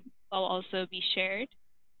 they'll also be shared.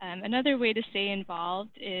 Another way to stay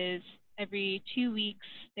involved is every 2 weeks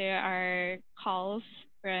there are calls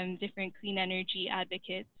from different clean energy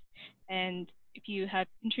advocates. And if you have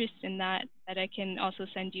interest in that, I can also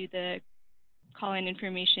send you the call-in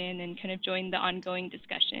information and kind of join the ongoing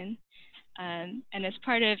discussion. And as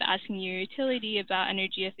part of asking your utility about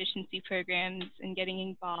energy efficiency programs and getting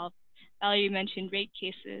involved, Valerie mentioned rate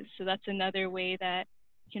cases. So that's another way that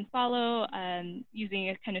you can follow using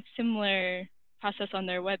a kind of similar process on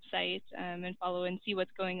their website and follow and see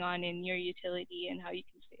what's going on in your utility and how you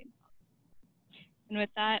can stay involved. And with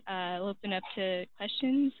that, I'll open up to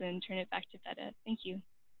questions and turn it back to Betta. Thank you.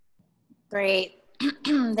 Great.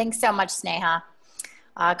 Thanks so much, Sneha.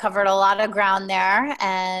 Covered a lot of ground there.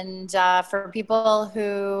 And for people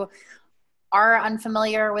who are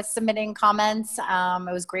unfamiliar with submitting comments,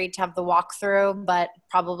 it was great to have the walkthrough, but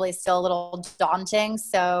probably still a little daunting.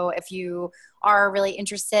 So if you are really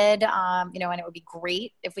interested, and it would be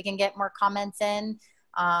great if we can get more comments in.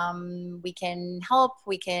 We can help.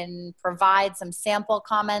 We can provide some sample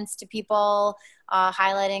comments to people,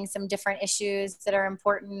 highlighting some different issues that are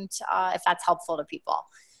important, if that's helpful to people.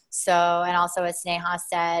 So, and also as Sneha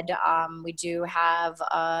said, we do have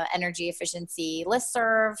energy efficiency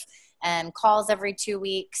listserv and calls every 2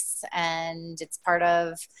 weeks, and it's part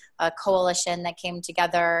of a coalition that came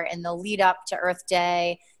together in the lead up to Earth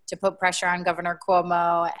Day to put pressure on Governor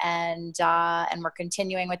Cuomo, and we're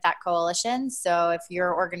continuing with that coalition. So if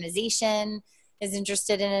your organization is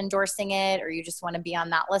interested in endorsing it, or you just want to be on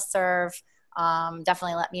that listserv,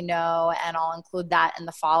 definitely let me know, and I'll include that in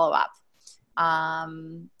the follow-up.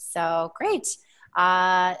 So great.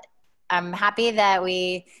 I'm happy that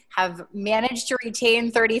we have managed to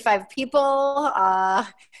retain 35 people.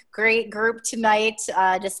 Great group tonight,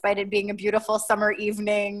 despite it being a beautiful summer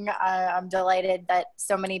evening. I'm delighted that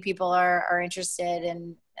so many people are interested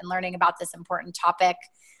in learning about this important topic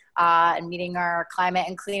and meeting our climate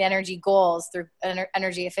and clean energy goals through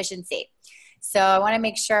energy efficiency. So I want to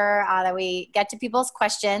make sure that we get to people's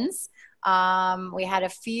questions. We had a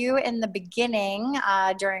few in the beginning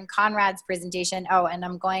during Conrad's presentation. Oh, and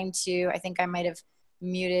I'm going to, I think I might have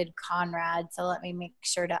muted Conrad, so let me make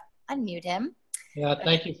sure to unmute him. Yeah,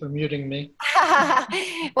 thank you for muting me.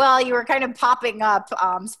 Well, you were kind of popping up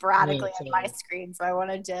sporadically on my screen, so I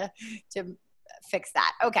wanted to fix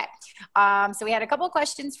that. Okay, so we had a couple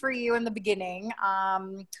questions for you in the beginning.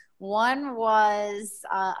 One was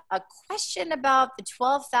a question about the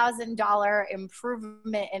 $12,000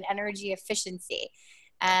 improvement in energy efficiency,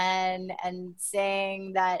 and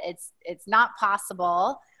saying that it's not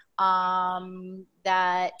possible,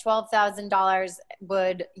 that $12,000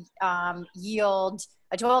 would yield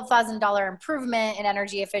a $12,000 improvement in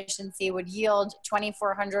energy efficiency would yield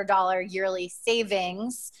 $2,400 yearly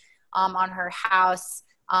savings on her house.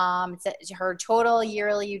 Her total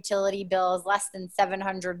yearly utility bill is less than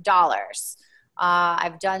 $700.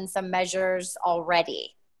 I've done some measures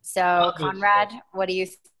already. So, obviously. Conrad, what do you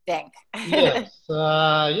think? Yes,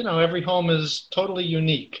 you know, every home is totally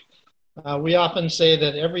unique. We often say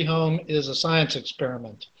that every home is a science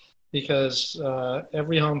experiment because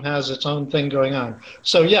every home has its own thing going on.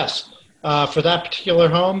 So yes, for that particular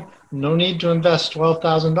home, no need to invest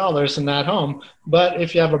 $12,000 in that home. But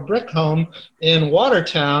if you have a brick home in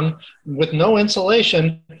Watertown with no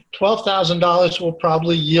insulation, $12,000 will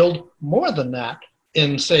probably yield more than that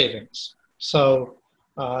in savings. So,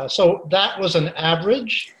 so that was an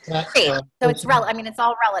average. So it's I mean, it's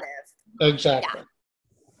all relative. Exactly. Yeah.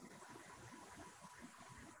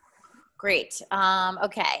 Great.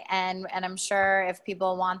 Okay. And I'm sure if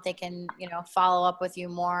people want, they can, follow up with you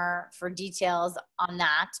more for details on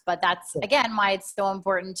that. But that's, again, why it's so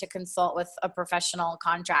important to consult with a professional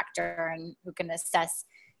contractor and who can assess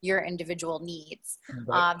your individual needs.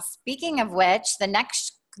 Right. Speaking of which, the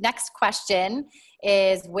next question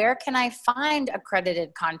is, where can I find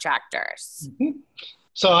accredited contractors? Mm-hmm.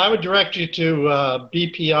 So I would direct you to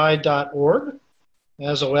bpi.org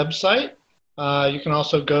as a website. You can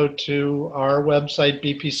also go to our website.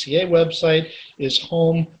 BPCA website is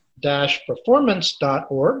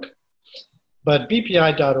home-performance.org, but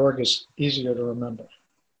bpi.org is easier to remember.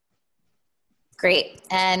 Great.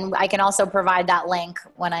 And I can also provide that link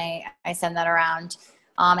when I send that around.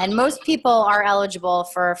 And most people are eligible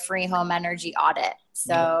for a free home energy audit.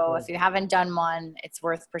 So if you haven't done one, it's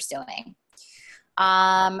worth pursuing.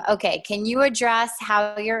 Okay, can you address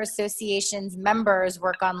how your association's members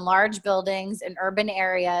work on large buildings in urban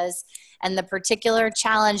areas and the particular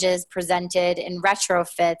challenges presented in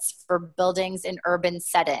retrofits for buildings in urban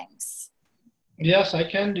settings? Yes, I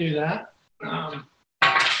can do that.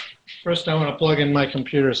 First, I want to plug in my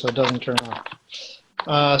computer so it doesn't turn off.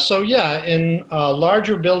 So yeah, in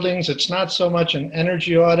larger buildings, it's not so much an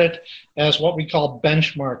energy audit as what we call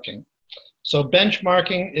benchmarking. So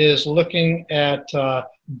benchmarking is looking at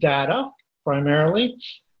data primarily,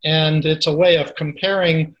 and it's a way of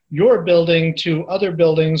comparing your building to other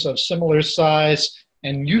buildings of similar size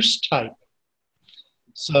and use type.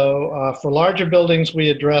 So for larger buildings, we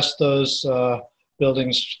address those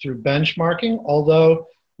buildings through benchmarking, although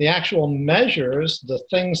the actual measures, the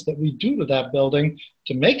things that we do to that building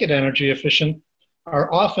to make it energy efficient,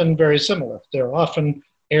 are often very similar. They're often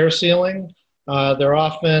air sealing. They're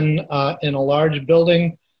often in a large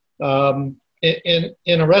building. In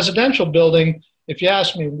a residential building, if you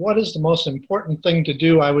ask me what is the most important thing to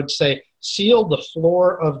do, I would say seal the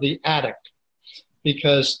floor of the attic,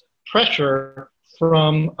 because pressure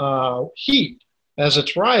from heat as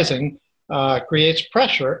it's rising creates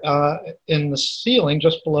pressure in the ceiling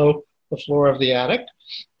just below the floor of the attic.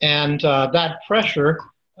 And that pressure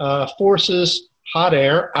forces hot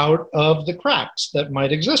air out of the cracks that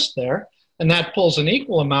might exist there. And that pulls an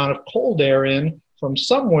equal amount of cold air in from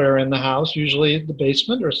somewhere in the house, usually the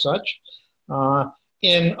basement or such.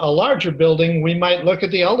 In a larger building, we might look at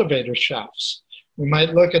the elevator shafts. We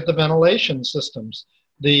might look at the ventilation systems.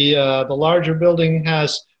 The larger building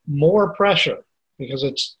has more pressure because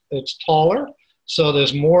it's taller, so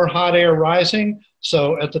there's more hot air rising.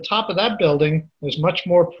 So at the top of that building, there's much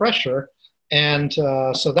more pressure. And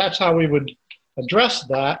so that's how we would address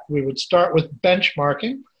that. We would start with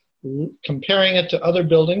benchmarking, comparing it to other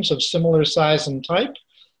buildings of similar size and type,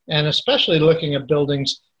 and especially looking at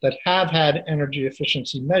buildings that have had energy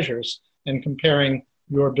efficiency measures and comparing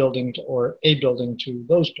your building to, or a building to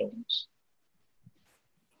those buildings.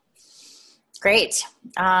 Great.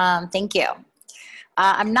 Thank you.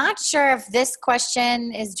 I'm not sure if this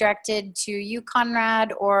question is directed to you,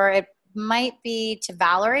 Conrad, or it might be to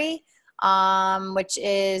Valerie, which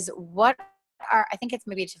is I think it's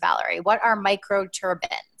maybe to Valerie. What are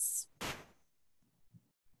microturbines?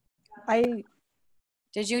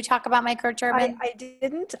 Did you talk about microturbine? I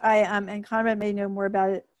didn't. And Conrad may know more about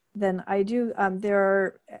it than I do.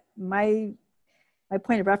 My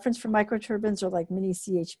point of reference for microturbines are like mini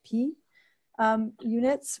CHP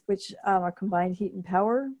units, which are combined heat and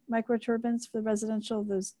power microturbines for the residential.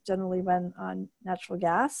 Those generally run on natural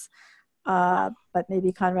gas, but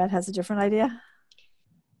maybe Conrad has a different idea.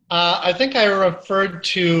 I think I referred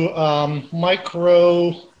to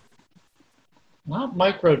not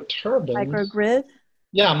microturbines. Microgrid?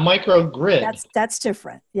 Yeah, microgrid. That's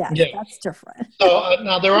different. Yes, yeah. That's different. So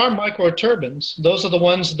now there are microturbines. Those are the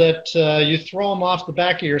ones that you throw them off the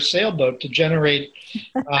back of your sailboat to generate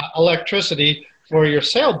electricity for your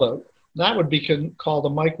sailboat. That would be called a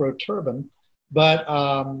microturbine. But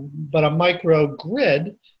a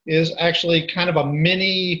microgrid is actually kind of a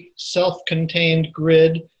mini self-contained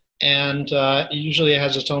grid, and it usually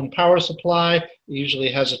has its own power supply. It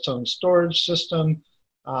usually has its own storage system.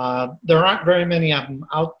 There aren't very many of them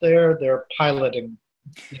out there. They're piloting,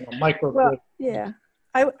 microgrid. Well, yeah,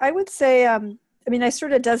 I would say,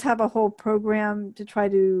 NYSERDA does have a whole program to try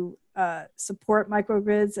to support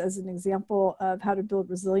microgrids as an example of how to build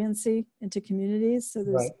resiliency into communities. So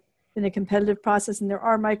there's been a competitive process, and there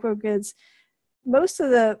are microgrids. Most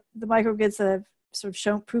of the microgrids that have sort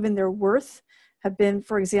of proven their worth have been,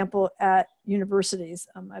 for example, at universities.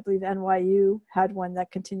 I believe NYU had one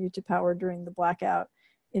that continued to power during the blackout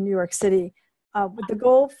in New York City. The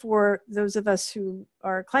goal for those of us who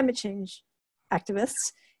are climate change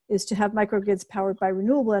activists is to have microgrids powered by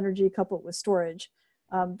renewable energy coupled with storage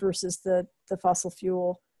versus the fossil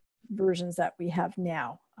fuel versions that we have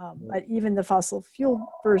now. But even the fossil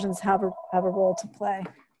fuel versions have a role to play.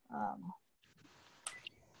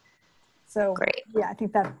 So great. Yeah, I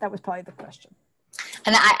think that was probably the question.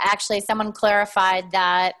 And someone clarified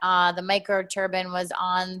that the microturbine was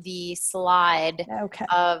on the slide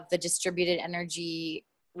of the distributed energy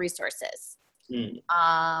resources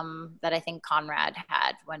that I think Conrad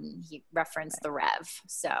had when he referenced the REV.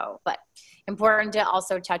 So, but important to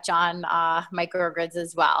also touch on microgrids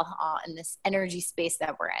as well in this energy space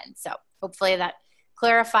that we're in. So hopefully that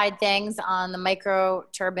clarified things on the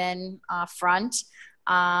microturbine front.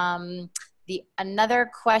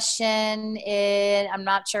 Another question is, I'm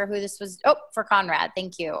not sure who this was. Oh, for Conrad.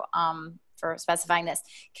 Thank you for specifying this.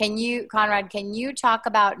 Conrad, can you talk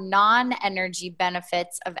about non-energy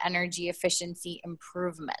benefits of energy efficiency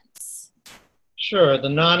improvements? Sure. The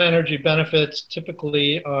non-energy benefits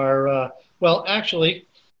typically are, actually,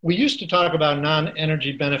 we used to talk about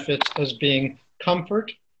non-energy benefits as being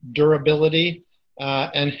comfort, durability,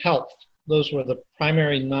 and health. Those were the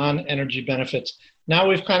primary non-energy benefits. Now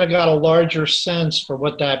we've kind of got a larger sense for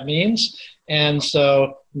what that means. And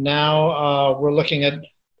so now we're looking at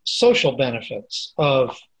social benefits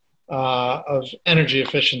of energy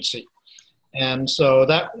efficiency. And so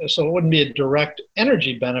it wouldn't be a direct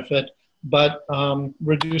energy benefit, but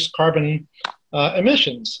reduced carbon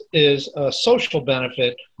emissions is a social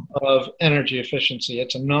benefit of energy efficiency.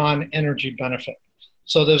 It's a non-energy benefit.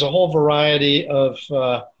 So there's a whole variety of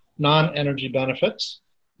non-energy benefits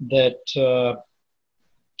that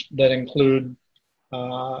include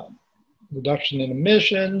reduction in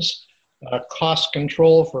emissions, cost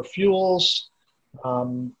control for fuels,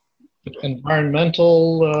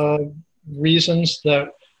 environmental reasons that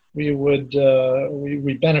we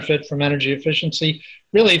benefit from energy efficiency.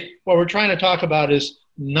 Really, what we're trying to talk about is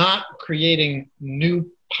not creating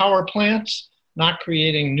new power plants, not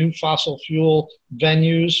creating new fossil fuel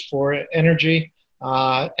venues for energy,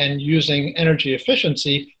 and using energy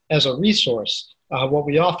efficiency as a resource, what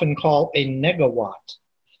we often call a negawatt,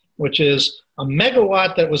 which is a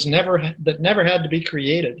megawatt that never had to be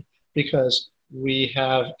created because we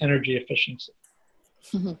have energy efficiency.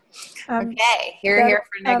 Okay, here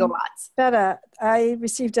for negawatts. Betta, I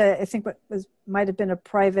received I think what might have been a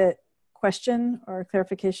private question or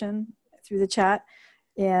clarification through the chat.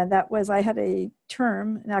 And that was, I had an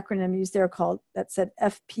acronym used there that said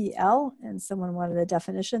FPL, and someone wanted a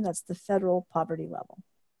definition. That's the federal poverty level.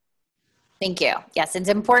 Thank you. Yes, it's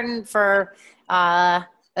important for a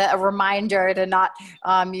reminder to not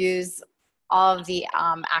use all of the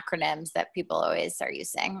acronyms that people always are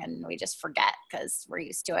using, and we just forget because we're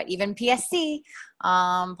used to it. Even PSC,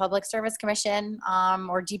 Public Service Commission,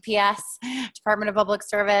 or DPS, Department of Public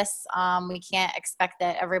Service, we can't expect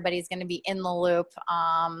that everybody's going to be in the loop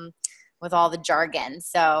with all the jargon.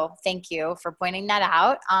 So thank you for pointing that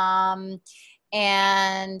out.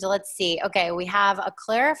 And let's see. Okay, we have a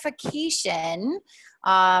clarification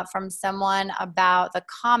from someone about the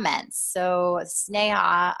comments. So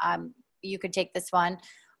Sneha, you could take this one.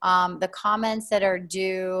 The comments that are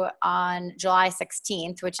due on July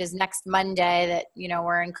 16th, which is next Monday, that, you know,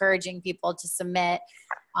 we're encouraging people to submit.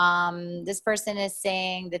 This person is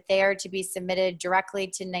saying that they are to be submitted directly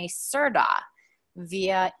to NYSERDA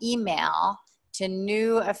via email to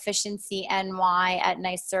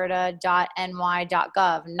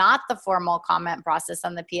newefficiencyny@nyserda.ny.gov, not the formal comment process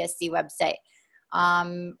on the PSC website.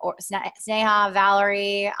 Or Sneha,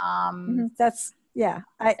 Valerie, that's, yeah.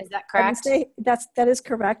 is that correct? I would say that is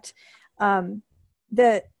correct.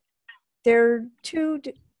 There are two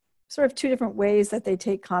different ways that they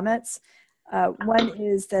take comments. One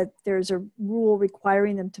is that there's a rule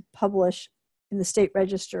requiring them to publish in the state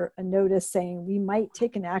register a notice saying we might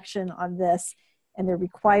take an action on this, and they're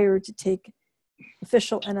required to take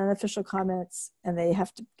official and unofficial comments, and they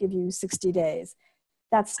have to give you 60 days.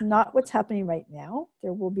 That's not what's happening right now.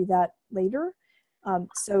 There will be that later.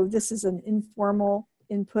 So this is an informal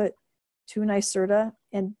input to NYSERDA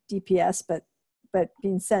and DPS, but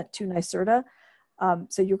being sent to NYSERDA.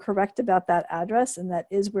 So you're correct about that address, and that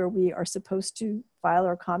is where we are supposed to file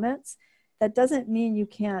our comments. That doesn't mean you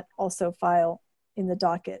can't also file in the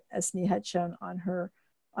docket, as Sneha had shown on her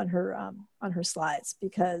slides,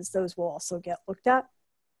 because those will also get looked at.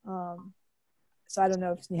 So I don't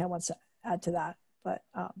know if Sneha wants to add to that, but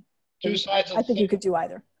Two sides. I think you could do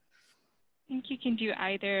either. I think you can do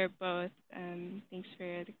either or both. Thanks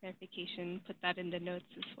for the clarification. Put that in the notes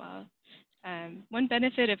as well. One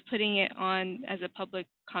benefit of putting it on as a public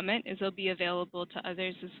comment is it'll be available to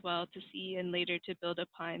others as well to see and later to build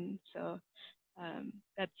upon. So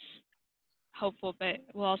that's helpful, but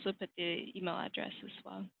we'll also put the email address as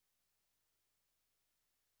well.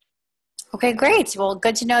 Okay, great. Well,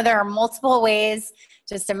 good to know there are multiple ways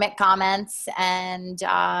to submit comments, and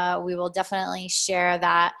we will definitely share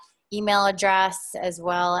that email address as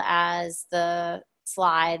well as the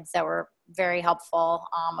slides that were very helpful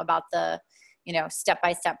about the, you know,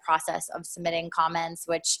 step-by-step process of submitting comments,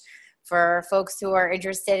 which for folks who are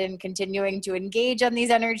interested in continuing to engage on these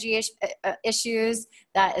energy issues,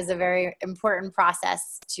 that is a very important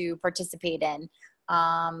process to participate in.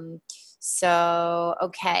 So,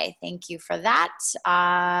 okay, thank you for that.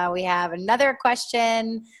 We have another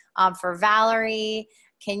question for Valerie.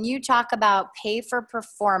 Can you talk about pay for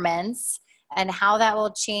performance and how that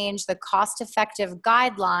will change the cost-effective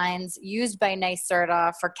guidelines used by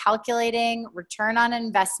NYSERDA for calculating return on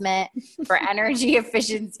investment for energy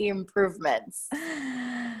efficiency improvements?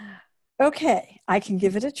 Okay, I can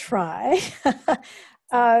give it a try.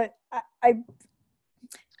 A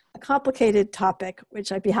complicated topic,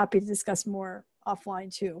 which I'd be happy to discuss more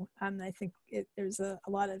offline too. I think there's a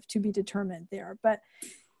lot of to be determined there, but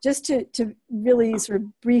just to really sort of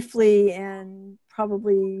briefly and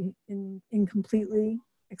probably incompletely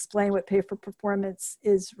explain what pay for performance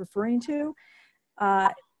is referring to.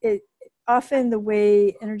 Often the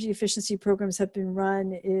way energy efficiency programs have been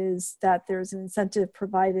run is that there's an incentive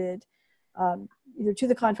provided either to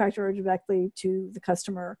the contractor or directly to the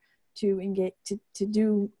customer to engage, to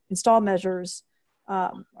do install measures,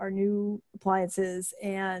 our new appliances,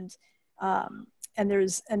 and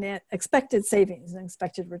there's an expected savings, an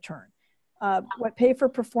expected return. What pay for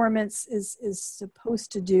performance is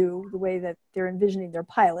supposed to do, the way that they're envisioning their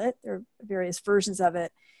pilot, there are various versions of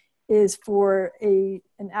it, is for an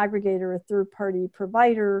aggregator, a third-party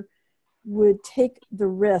provider, would take the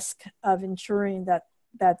risk of ensuring that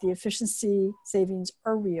the efficiency savings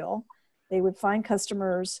are real. They would find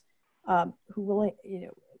customers who really, you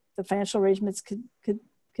know, the financial arrangements could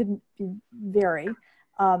vary.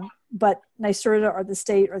 But NYSERDA or the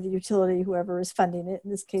state or the utility, whoever is funding it, in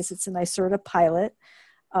this case it's a NYSERDA pilot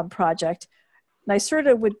project,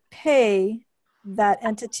 NYSERDA would pay that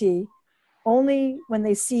entity only when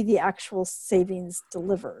they see the actual savings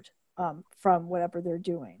delivered from whatever they're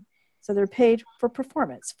doing. So they're paid for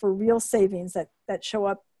performance, for real savings that show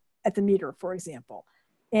up at the meter, for example.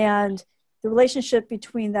 And the relationship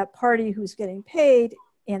between that party who's getting paid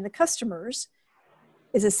and the customers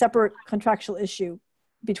is a separate contractual issue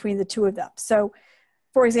between the two of them. So,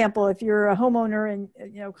 for example, if you're a homeowner and,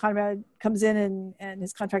 you know, Conrad comes in and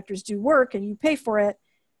his contractors do work and you pay for it,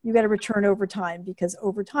 you get a return over time, because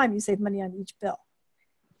over time you save money on each bill.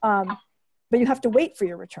 but you have to wait for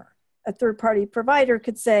your return. A third-party provider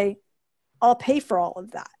could say, I'll pay for all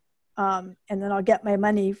of that. And then I'll get my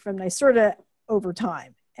money from NYSERDA over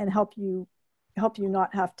time and help you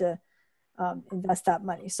not have to invest that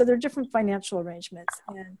money. So there are different financial arrangements.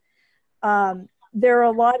 And there are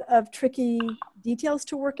a lot of tricky details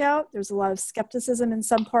to work out. There's a lot of skepticism in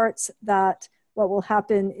some parts that what will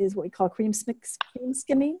happen is what we call cream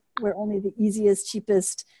skimming, where only the easiest,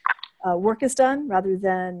 cheapest work is done rather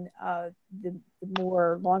than the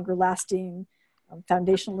more longer lasting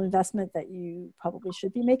foundational investment that you probably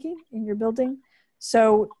should be making in your building.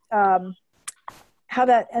 So how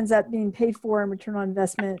that ends up being paid for and return on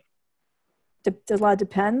investment, a lot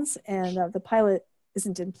depends, and the pilot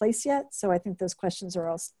isn't in place yet. So I think those questions are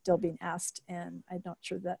all still being asked, and I'm not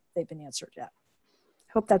sure that they've been answered yet.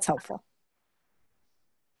 Hope that's helpful.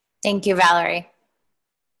 Thank you, Valerie.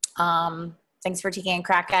 Thanks for taking a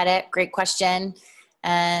crack at it. Great question.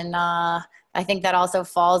 And I think that also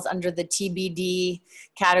falls under the TBD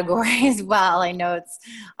category as well. I know it's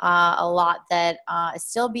a lot that is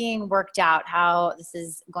still being worked out, how this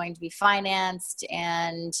is going to be financed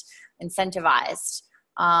and incentivized.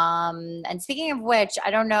 And speaking of which,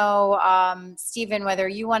 I don't know, Stephen, whether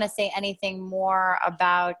you want to say anything more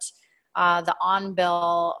about the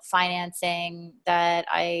on-bill financing that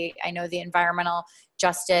I know the environmental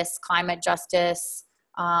justice, climate justice,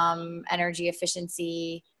 energy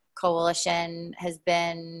efficiency coalition has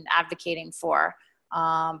been advocating for.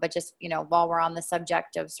 But just, while we're on the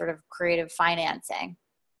subject of sort of creative financing.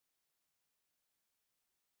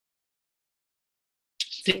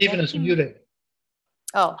 Stephen is muted.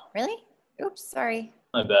 Oh, really? Oops, sorry.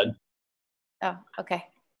 My bad. Oh, okay.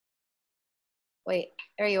 Wait,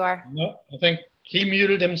 there you are. No, I think he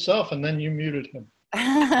muted himself and then you muted him.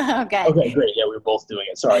 Okay. Okay, great. Yeah, we were both doing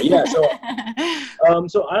it. Sorry. Yeah. So,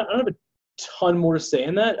 so I don't have a ton more to say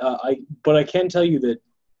in that. But I can tell you that,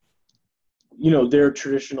 there are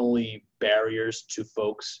traditionally barriers to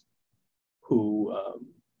folks who,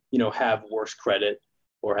 have worse credit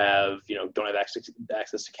or have, don't have access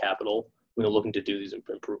to capital when they're looking to do these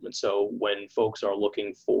improvements. So when folks are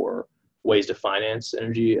looking for ways to finance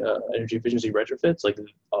energy efficiency retrofits, like,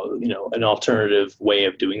 an alternative way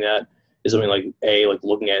of doing that is something like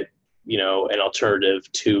looking at, an alternative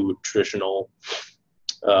to traditional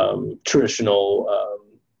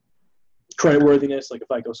creditworthiness, like a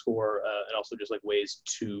FICO score, and also just like ways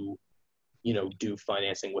to, do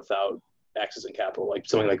financing without accessing capital, like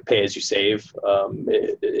something like pay as you save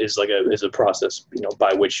is a process,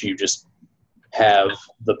 by which you just have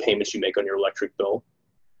the payments you make on your electric bill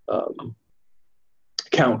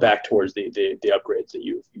count back towards the upgrades that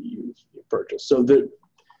you've purchased. So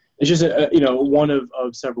it's just one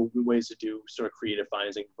of several ways to do sort of creative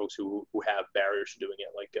financing for folks who have barriers to doing it,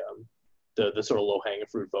 like the sort of low hanging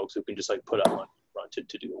fruit folks who can just like put up money front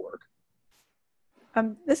to do the work.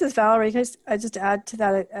 This is Valerie. Can I just add to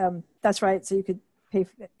that? That's right. So you could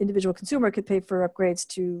individual consumer could pay for upgrades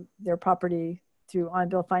to their property through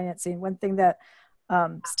on-bill financing. One thing that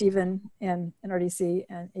Stephen and NRDC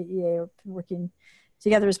and AEA have been working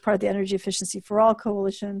together as part of the Energy Efficiency for All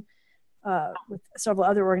Coalition with several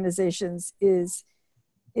other organizations is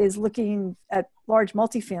looking at large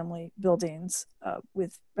multifamily buildings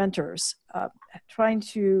with renters, trying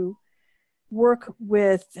to work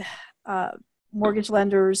with mortgage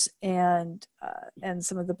lenders and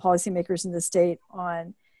some of the policymakers in the state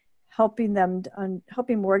on helping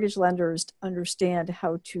mortgage lenders understand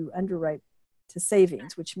how to underwrite to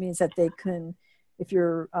savings, which means that they can, if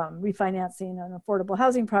you're refinancing an affordable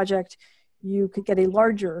housing project, you could get a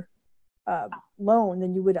larger loan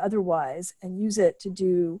than you would otherwise and use it to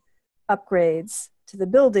do upgrades to the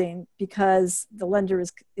building because the lender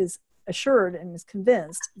is assured and is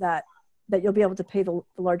convinced that you'll be able to pay the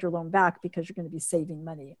larger loan back because you're going to be saving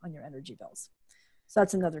money on your energy bills. So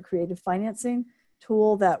that's another creative financing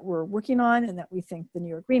tool that we're working on and that we think the New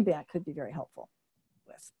York Green Bank could be very helpful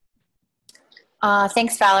with.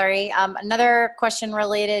 Thanks, Valerie. Another question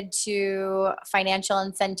related to financial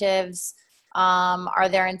incentives. Are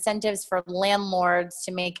there incentives for landlords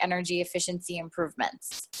to make energy efficiency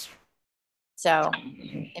improvements? So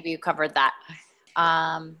maybe you covered that.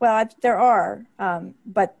 Well, there are,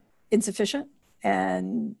 but insufficient,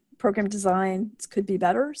 and program designs could be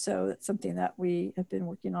better. So that's something that we have been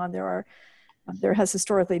working on. There has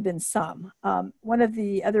historically been some. One of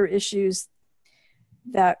the other issues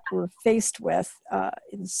that we're faced with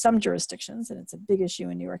in some jurisdictions, and it's a big issue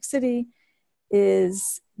in New York City,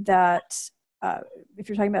 is that if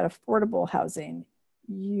you're talking about affordable housing,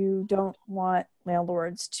 you don't want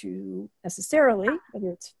landlords to necessarily,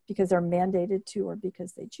 whether it's because they're mandated to or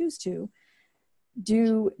because they choose to,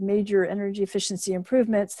 do major energy efficiency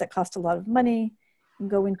improvements that cost a lot of money and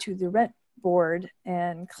go into the rent board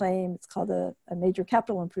and claim, it's called a major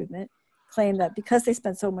capital improvement, claim that because they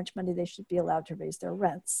spent so much money, they should be allowed to raise their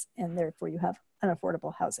rents, and therefore you have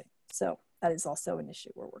unaffordable housing. So that is also an issue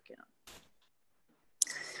we're working on.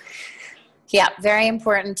 Yeah, very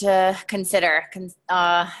important to consider,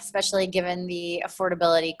 especially given the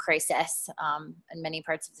affordability crisis in many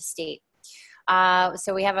parts of the state.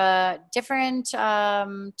 So we have a different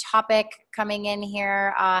topic coming in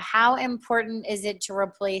here. How important is it to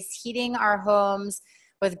replace heating our homes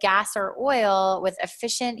with gas or oil with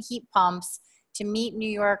efficient heat pumps to meet New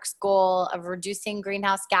York's goal of reducing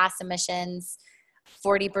greenhouse gas emissions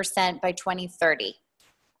 40% by 2030?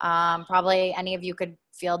 Probably any of you could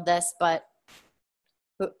field this, but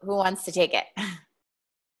who wants to take it?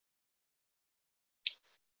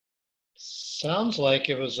 Sounds like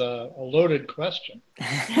it was a loaded question.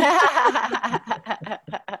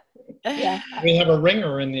 Yeah. We have a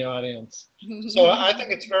ringer in the audience. So I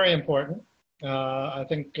think it's very important. I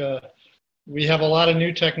think we have a lot of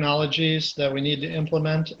new technologies that we need to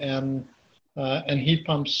implement, and heat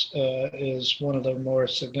pumps is one of the more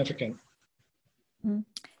significant.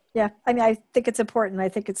 Yeah, I mean, I think it's important. I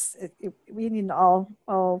think we need an all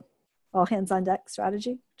hands on deck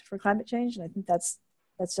strategy for climate change, and I think that's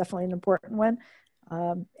definitely an important one.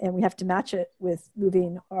 And we have to match it with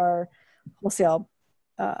moving our wholesale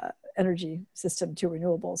energy system to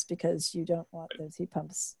renewables, because you don't want those heat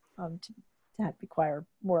pumps to require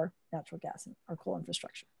more natural gas or coal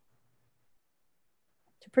infrastructure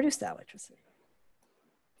to produce that electricity.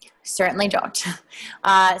 Certainly don't.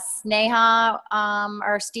 Sneha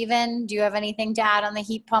or Stephen, do you have anything to add on the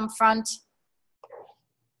heat pump front?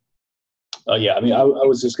 Yeah, I mean, I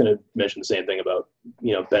was just going to mention the same thing about,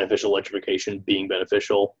 beneficial electrification being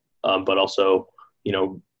beneficial, but also,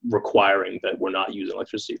 requiring that we're not using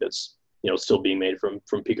electricity that's, still being made from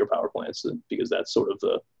peaker power plants, because that's sort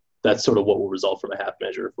of what will result from a half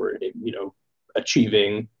measure for,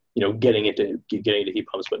 achieving, getting into heat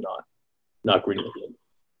pumps, but not greening it.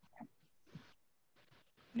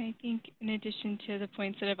 And I think in addition to the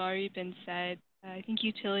points that have already been said, I think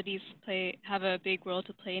utilities have a big role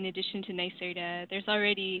to play in addition to NYSERDA. There's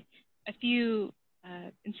already a few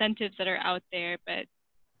incentives that are out there, but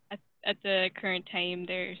at the current time,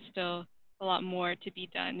 there's still a lot more to be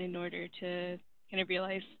done in order to kind of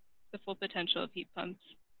realize the full potential of heat pumps.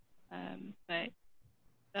 But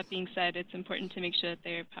that being said, it's important to make sure that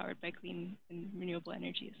they're powered by clean and renewable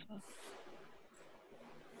energy as well.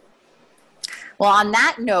 Well, on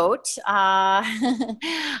that note,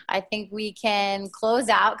 I think we can close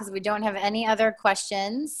out because we don't have any other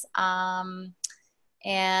questions.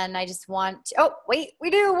 And I just want to, oh, wait, we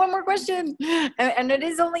do one more question. And it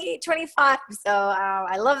is only 8:25. So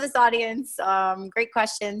I love this audience. Great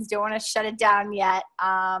questions. Don't want to shut it down yet.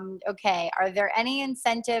 Okay. Are there any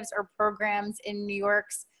incentives or programs in New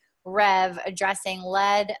York's REV addressing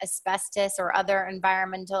lead, asbestos, or other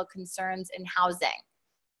environmental concerns in housing?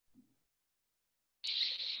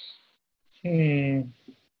 I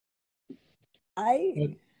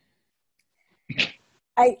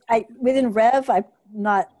within REV,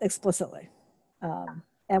 not explicitly.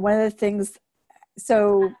 And one of the things,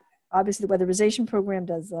 so obviously the weatherization program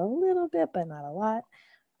does a little bit, but not a lot.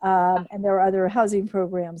 And there are other housing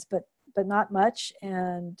programs, but not much.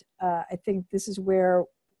 And I think this is where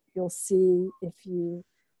you'll see, if you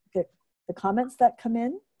get the comments that come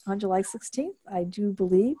in on July 16th, I do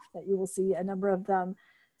believe that you will see a number of them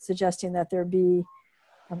suggesting that there be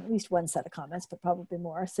at least one set of comments, but probably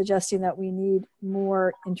more, suggesting that we need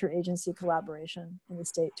more interagency collaboration in the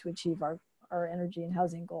state to achieve our energy and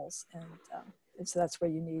housing goals. And so that's where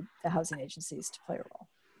you need the housing agencies to play a role,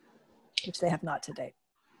 which they have not to date.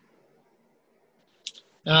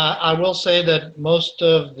 I will say that most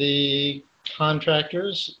of the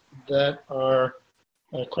contractors that are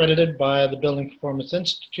accredited by the Building Performance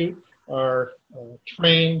Institute are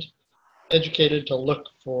trained, educated to look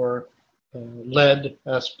for lead,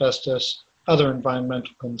 asbestos, other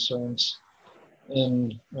environmental concerns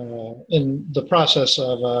in the process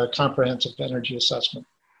of a comprehensive energy assessment.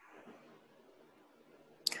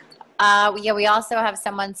 Yeah, we also have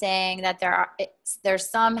someone saying that there's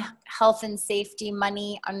some health and safety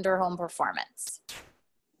money under home performance.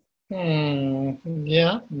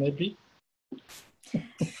 Yeah, maybe.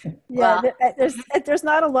 Yeah, there's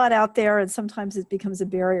not a lot out there, and sometimes it becomes a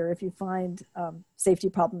barrier if you find safety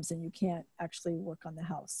problems and you can't actually work on the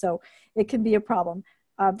house. So it can be a problem.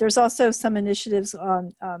 There's also some initiatives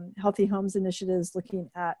on healthy homes initiatives looking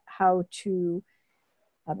at how to,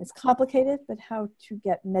 it's complicated, but how to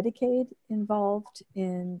get Medicaid involved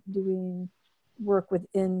in doing work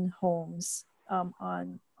within homes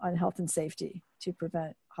on health and safety to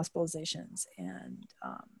prevent hospitalizations and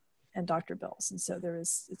doctor bills. And so there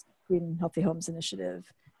is Green and Healthy Homes Initiative,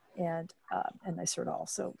 and NYS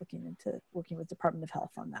also looking into working with Department of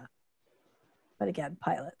Health on that. But again,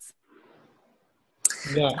 pilots.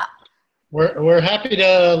 Yeah, we're happy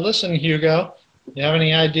to listen, Hugo. You have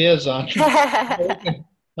any ideas on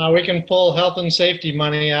how we can pull health and safety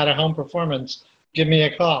money out of home performance? Give me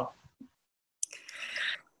a call.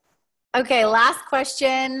 Okay, last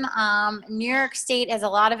question. New York State has a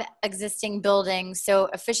lot of existing buildings, so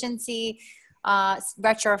efficiency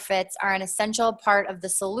retrofits are an essential part of the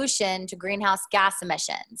solution to greenhouse gas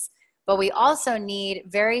emissions. But we also need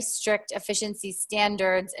very strict efficiency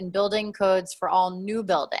standards and building codes for all new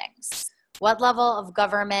buildings. What level of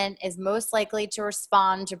government is most likely to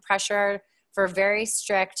respond to pressure for very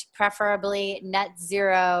strict, preferably net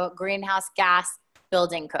zero greenhouse gas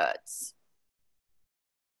building codes?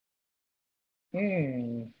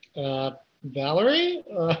 Valerie,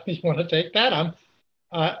 you want to take that?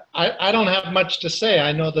 I don't have much to say.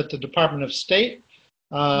 I know that the Department of State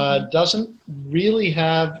doesn't really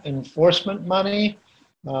have enforcement money.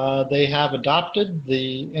 They have adopted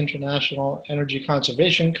the International Energy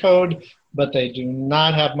Conservation Code, but they do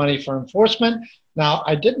not have money for enforcement. Now,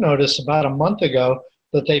 I did notice about a month ago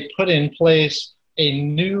that they put in place a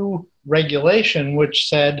new regulation which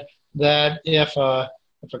said that if a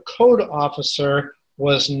code officer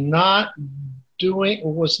was not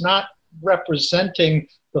representing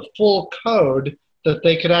the full code, that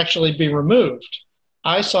they could actually be removed.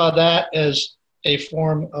 I saw that as a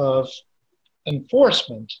form of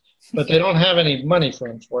enforcement, but they don't have any money for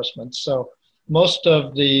enforcement. So most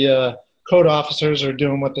of the code officers are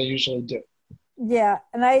doing what they usually do. Yeah,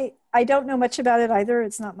 and I don't know much about it either.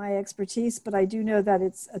 It's not my expertise, but I do know that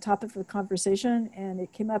it's a topic for conversation, and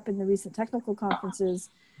it came up in the recent technical conferences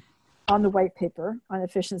on the white paper on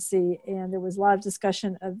efficiency, and there was a lot of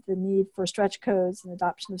discussion of the need for stretch codes and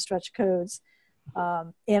adoption of stretch codes,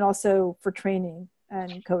 and also for training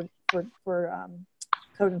and code code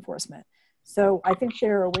enforcement. So I think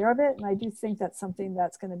they're aware of it, and I do think that's something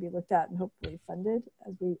that's going to be looked at and hopefully funded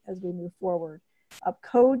as we move forward.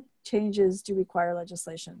 Code changes do require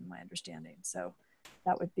legislation, my understanding. So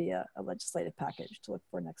that would be a legislative package to look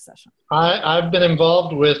for next session. I've been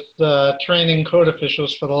involved with training code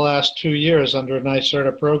officials for the last 2 years under a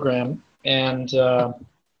NYSERDA program, and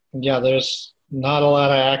yeah, there's not a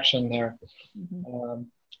lot of action there. Mm-hmm.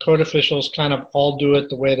 Code officials kind of all do it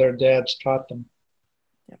the way their dads taught them.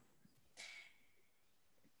 Yep.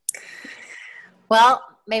 Well,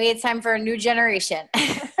 maybe it's time for a new generation.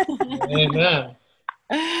 Amen.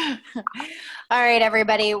 All right,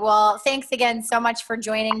 everybody. Well, thanks again so much for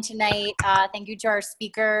joining tonight. Thank you to our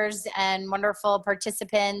speakers and wonderful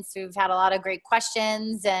participants who've had a lot of great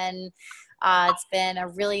questions, and it's been a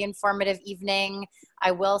really informative evening.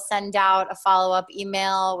 I will send out a follow-up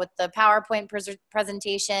email with the PowerPoint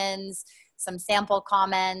presentations, some sample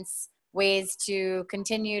comments, ways to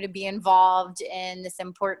continue to be involved in this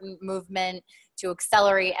important movement to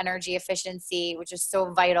accelerate energy efficiency, which is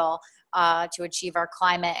so vital to achieve our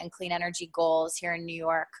climate and clean energy goals here in New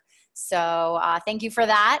York. So thank you for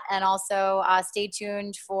that. And also stay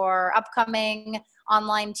tuned for upcoming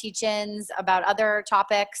online teach-ins about other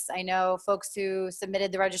topics. I know folks who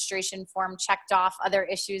submitted the registration form checked off other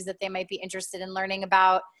issues that they might be interested in learning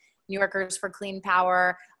about. New Yorkers for Clean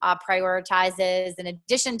Power prioritizes, in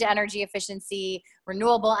addition to energy efficiency,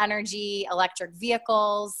 renewable energy, electric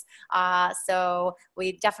vehicles. So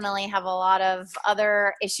we definitely have a lot of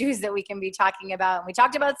other issues that we can be talking about. And we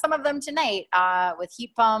talked about some of them tonight with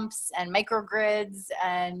heat pumps and microgrids,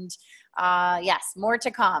 and yes, more to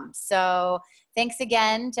come. So thanks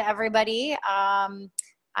again to everybody.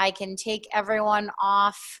 I can take everyone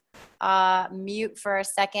off mute for a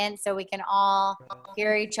second so we can all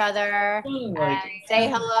hear each other and say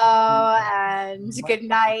hello and good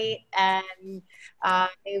night, and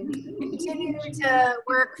continue to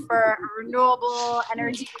work for a renewable,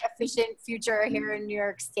 energy efficient future here in New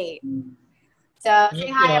York State. So say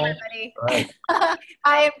hi, everybody. Right.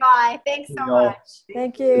 Hi and bye. Thanks so much.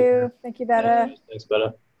 Thank you. Thank you, Betta. Thanks,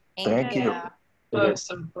 Betta. Thank you. That's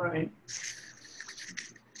so bright.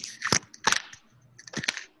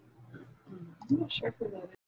 I'm not sure for that.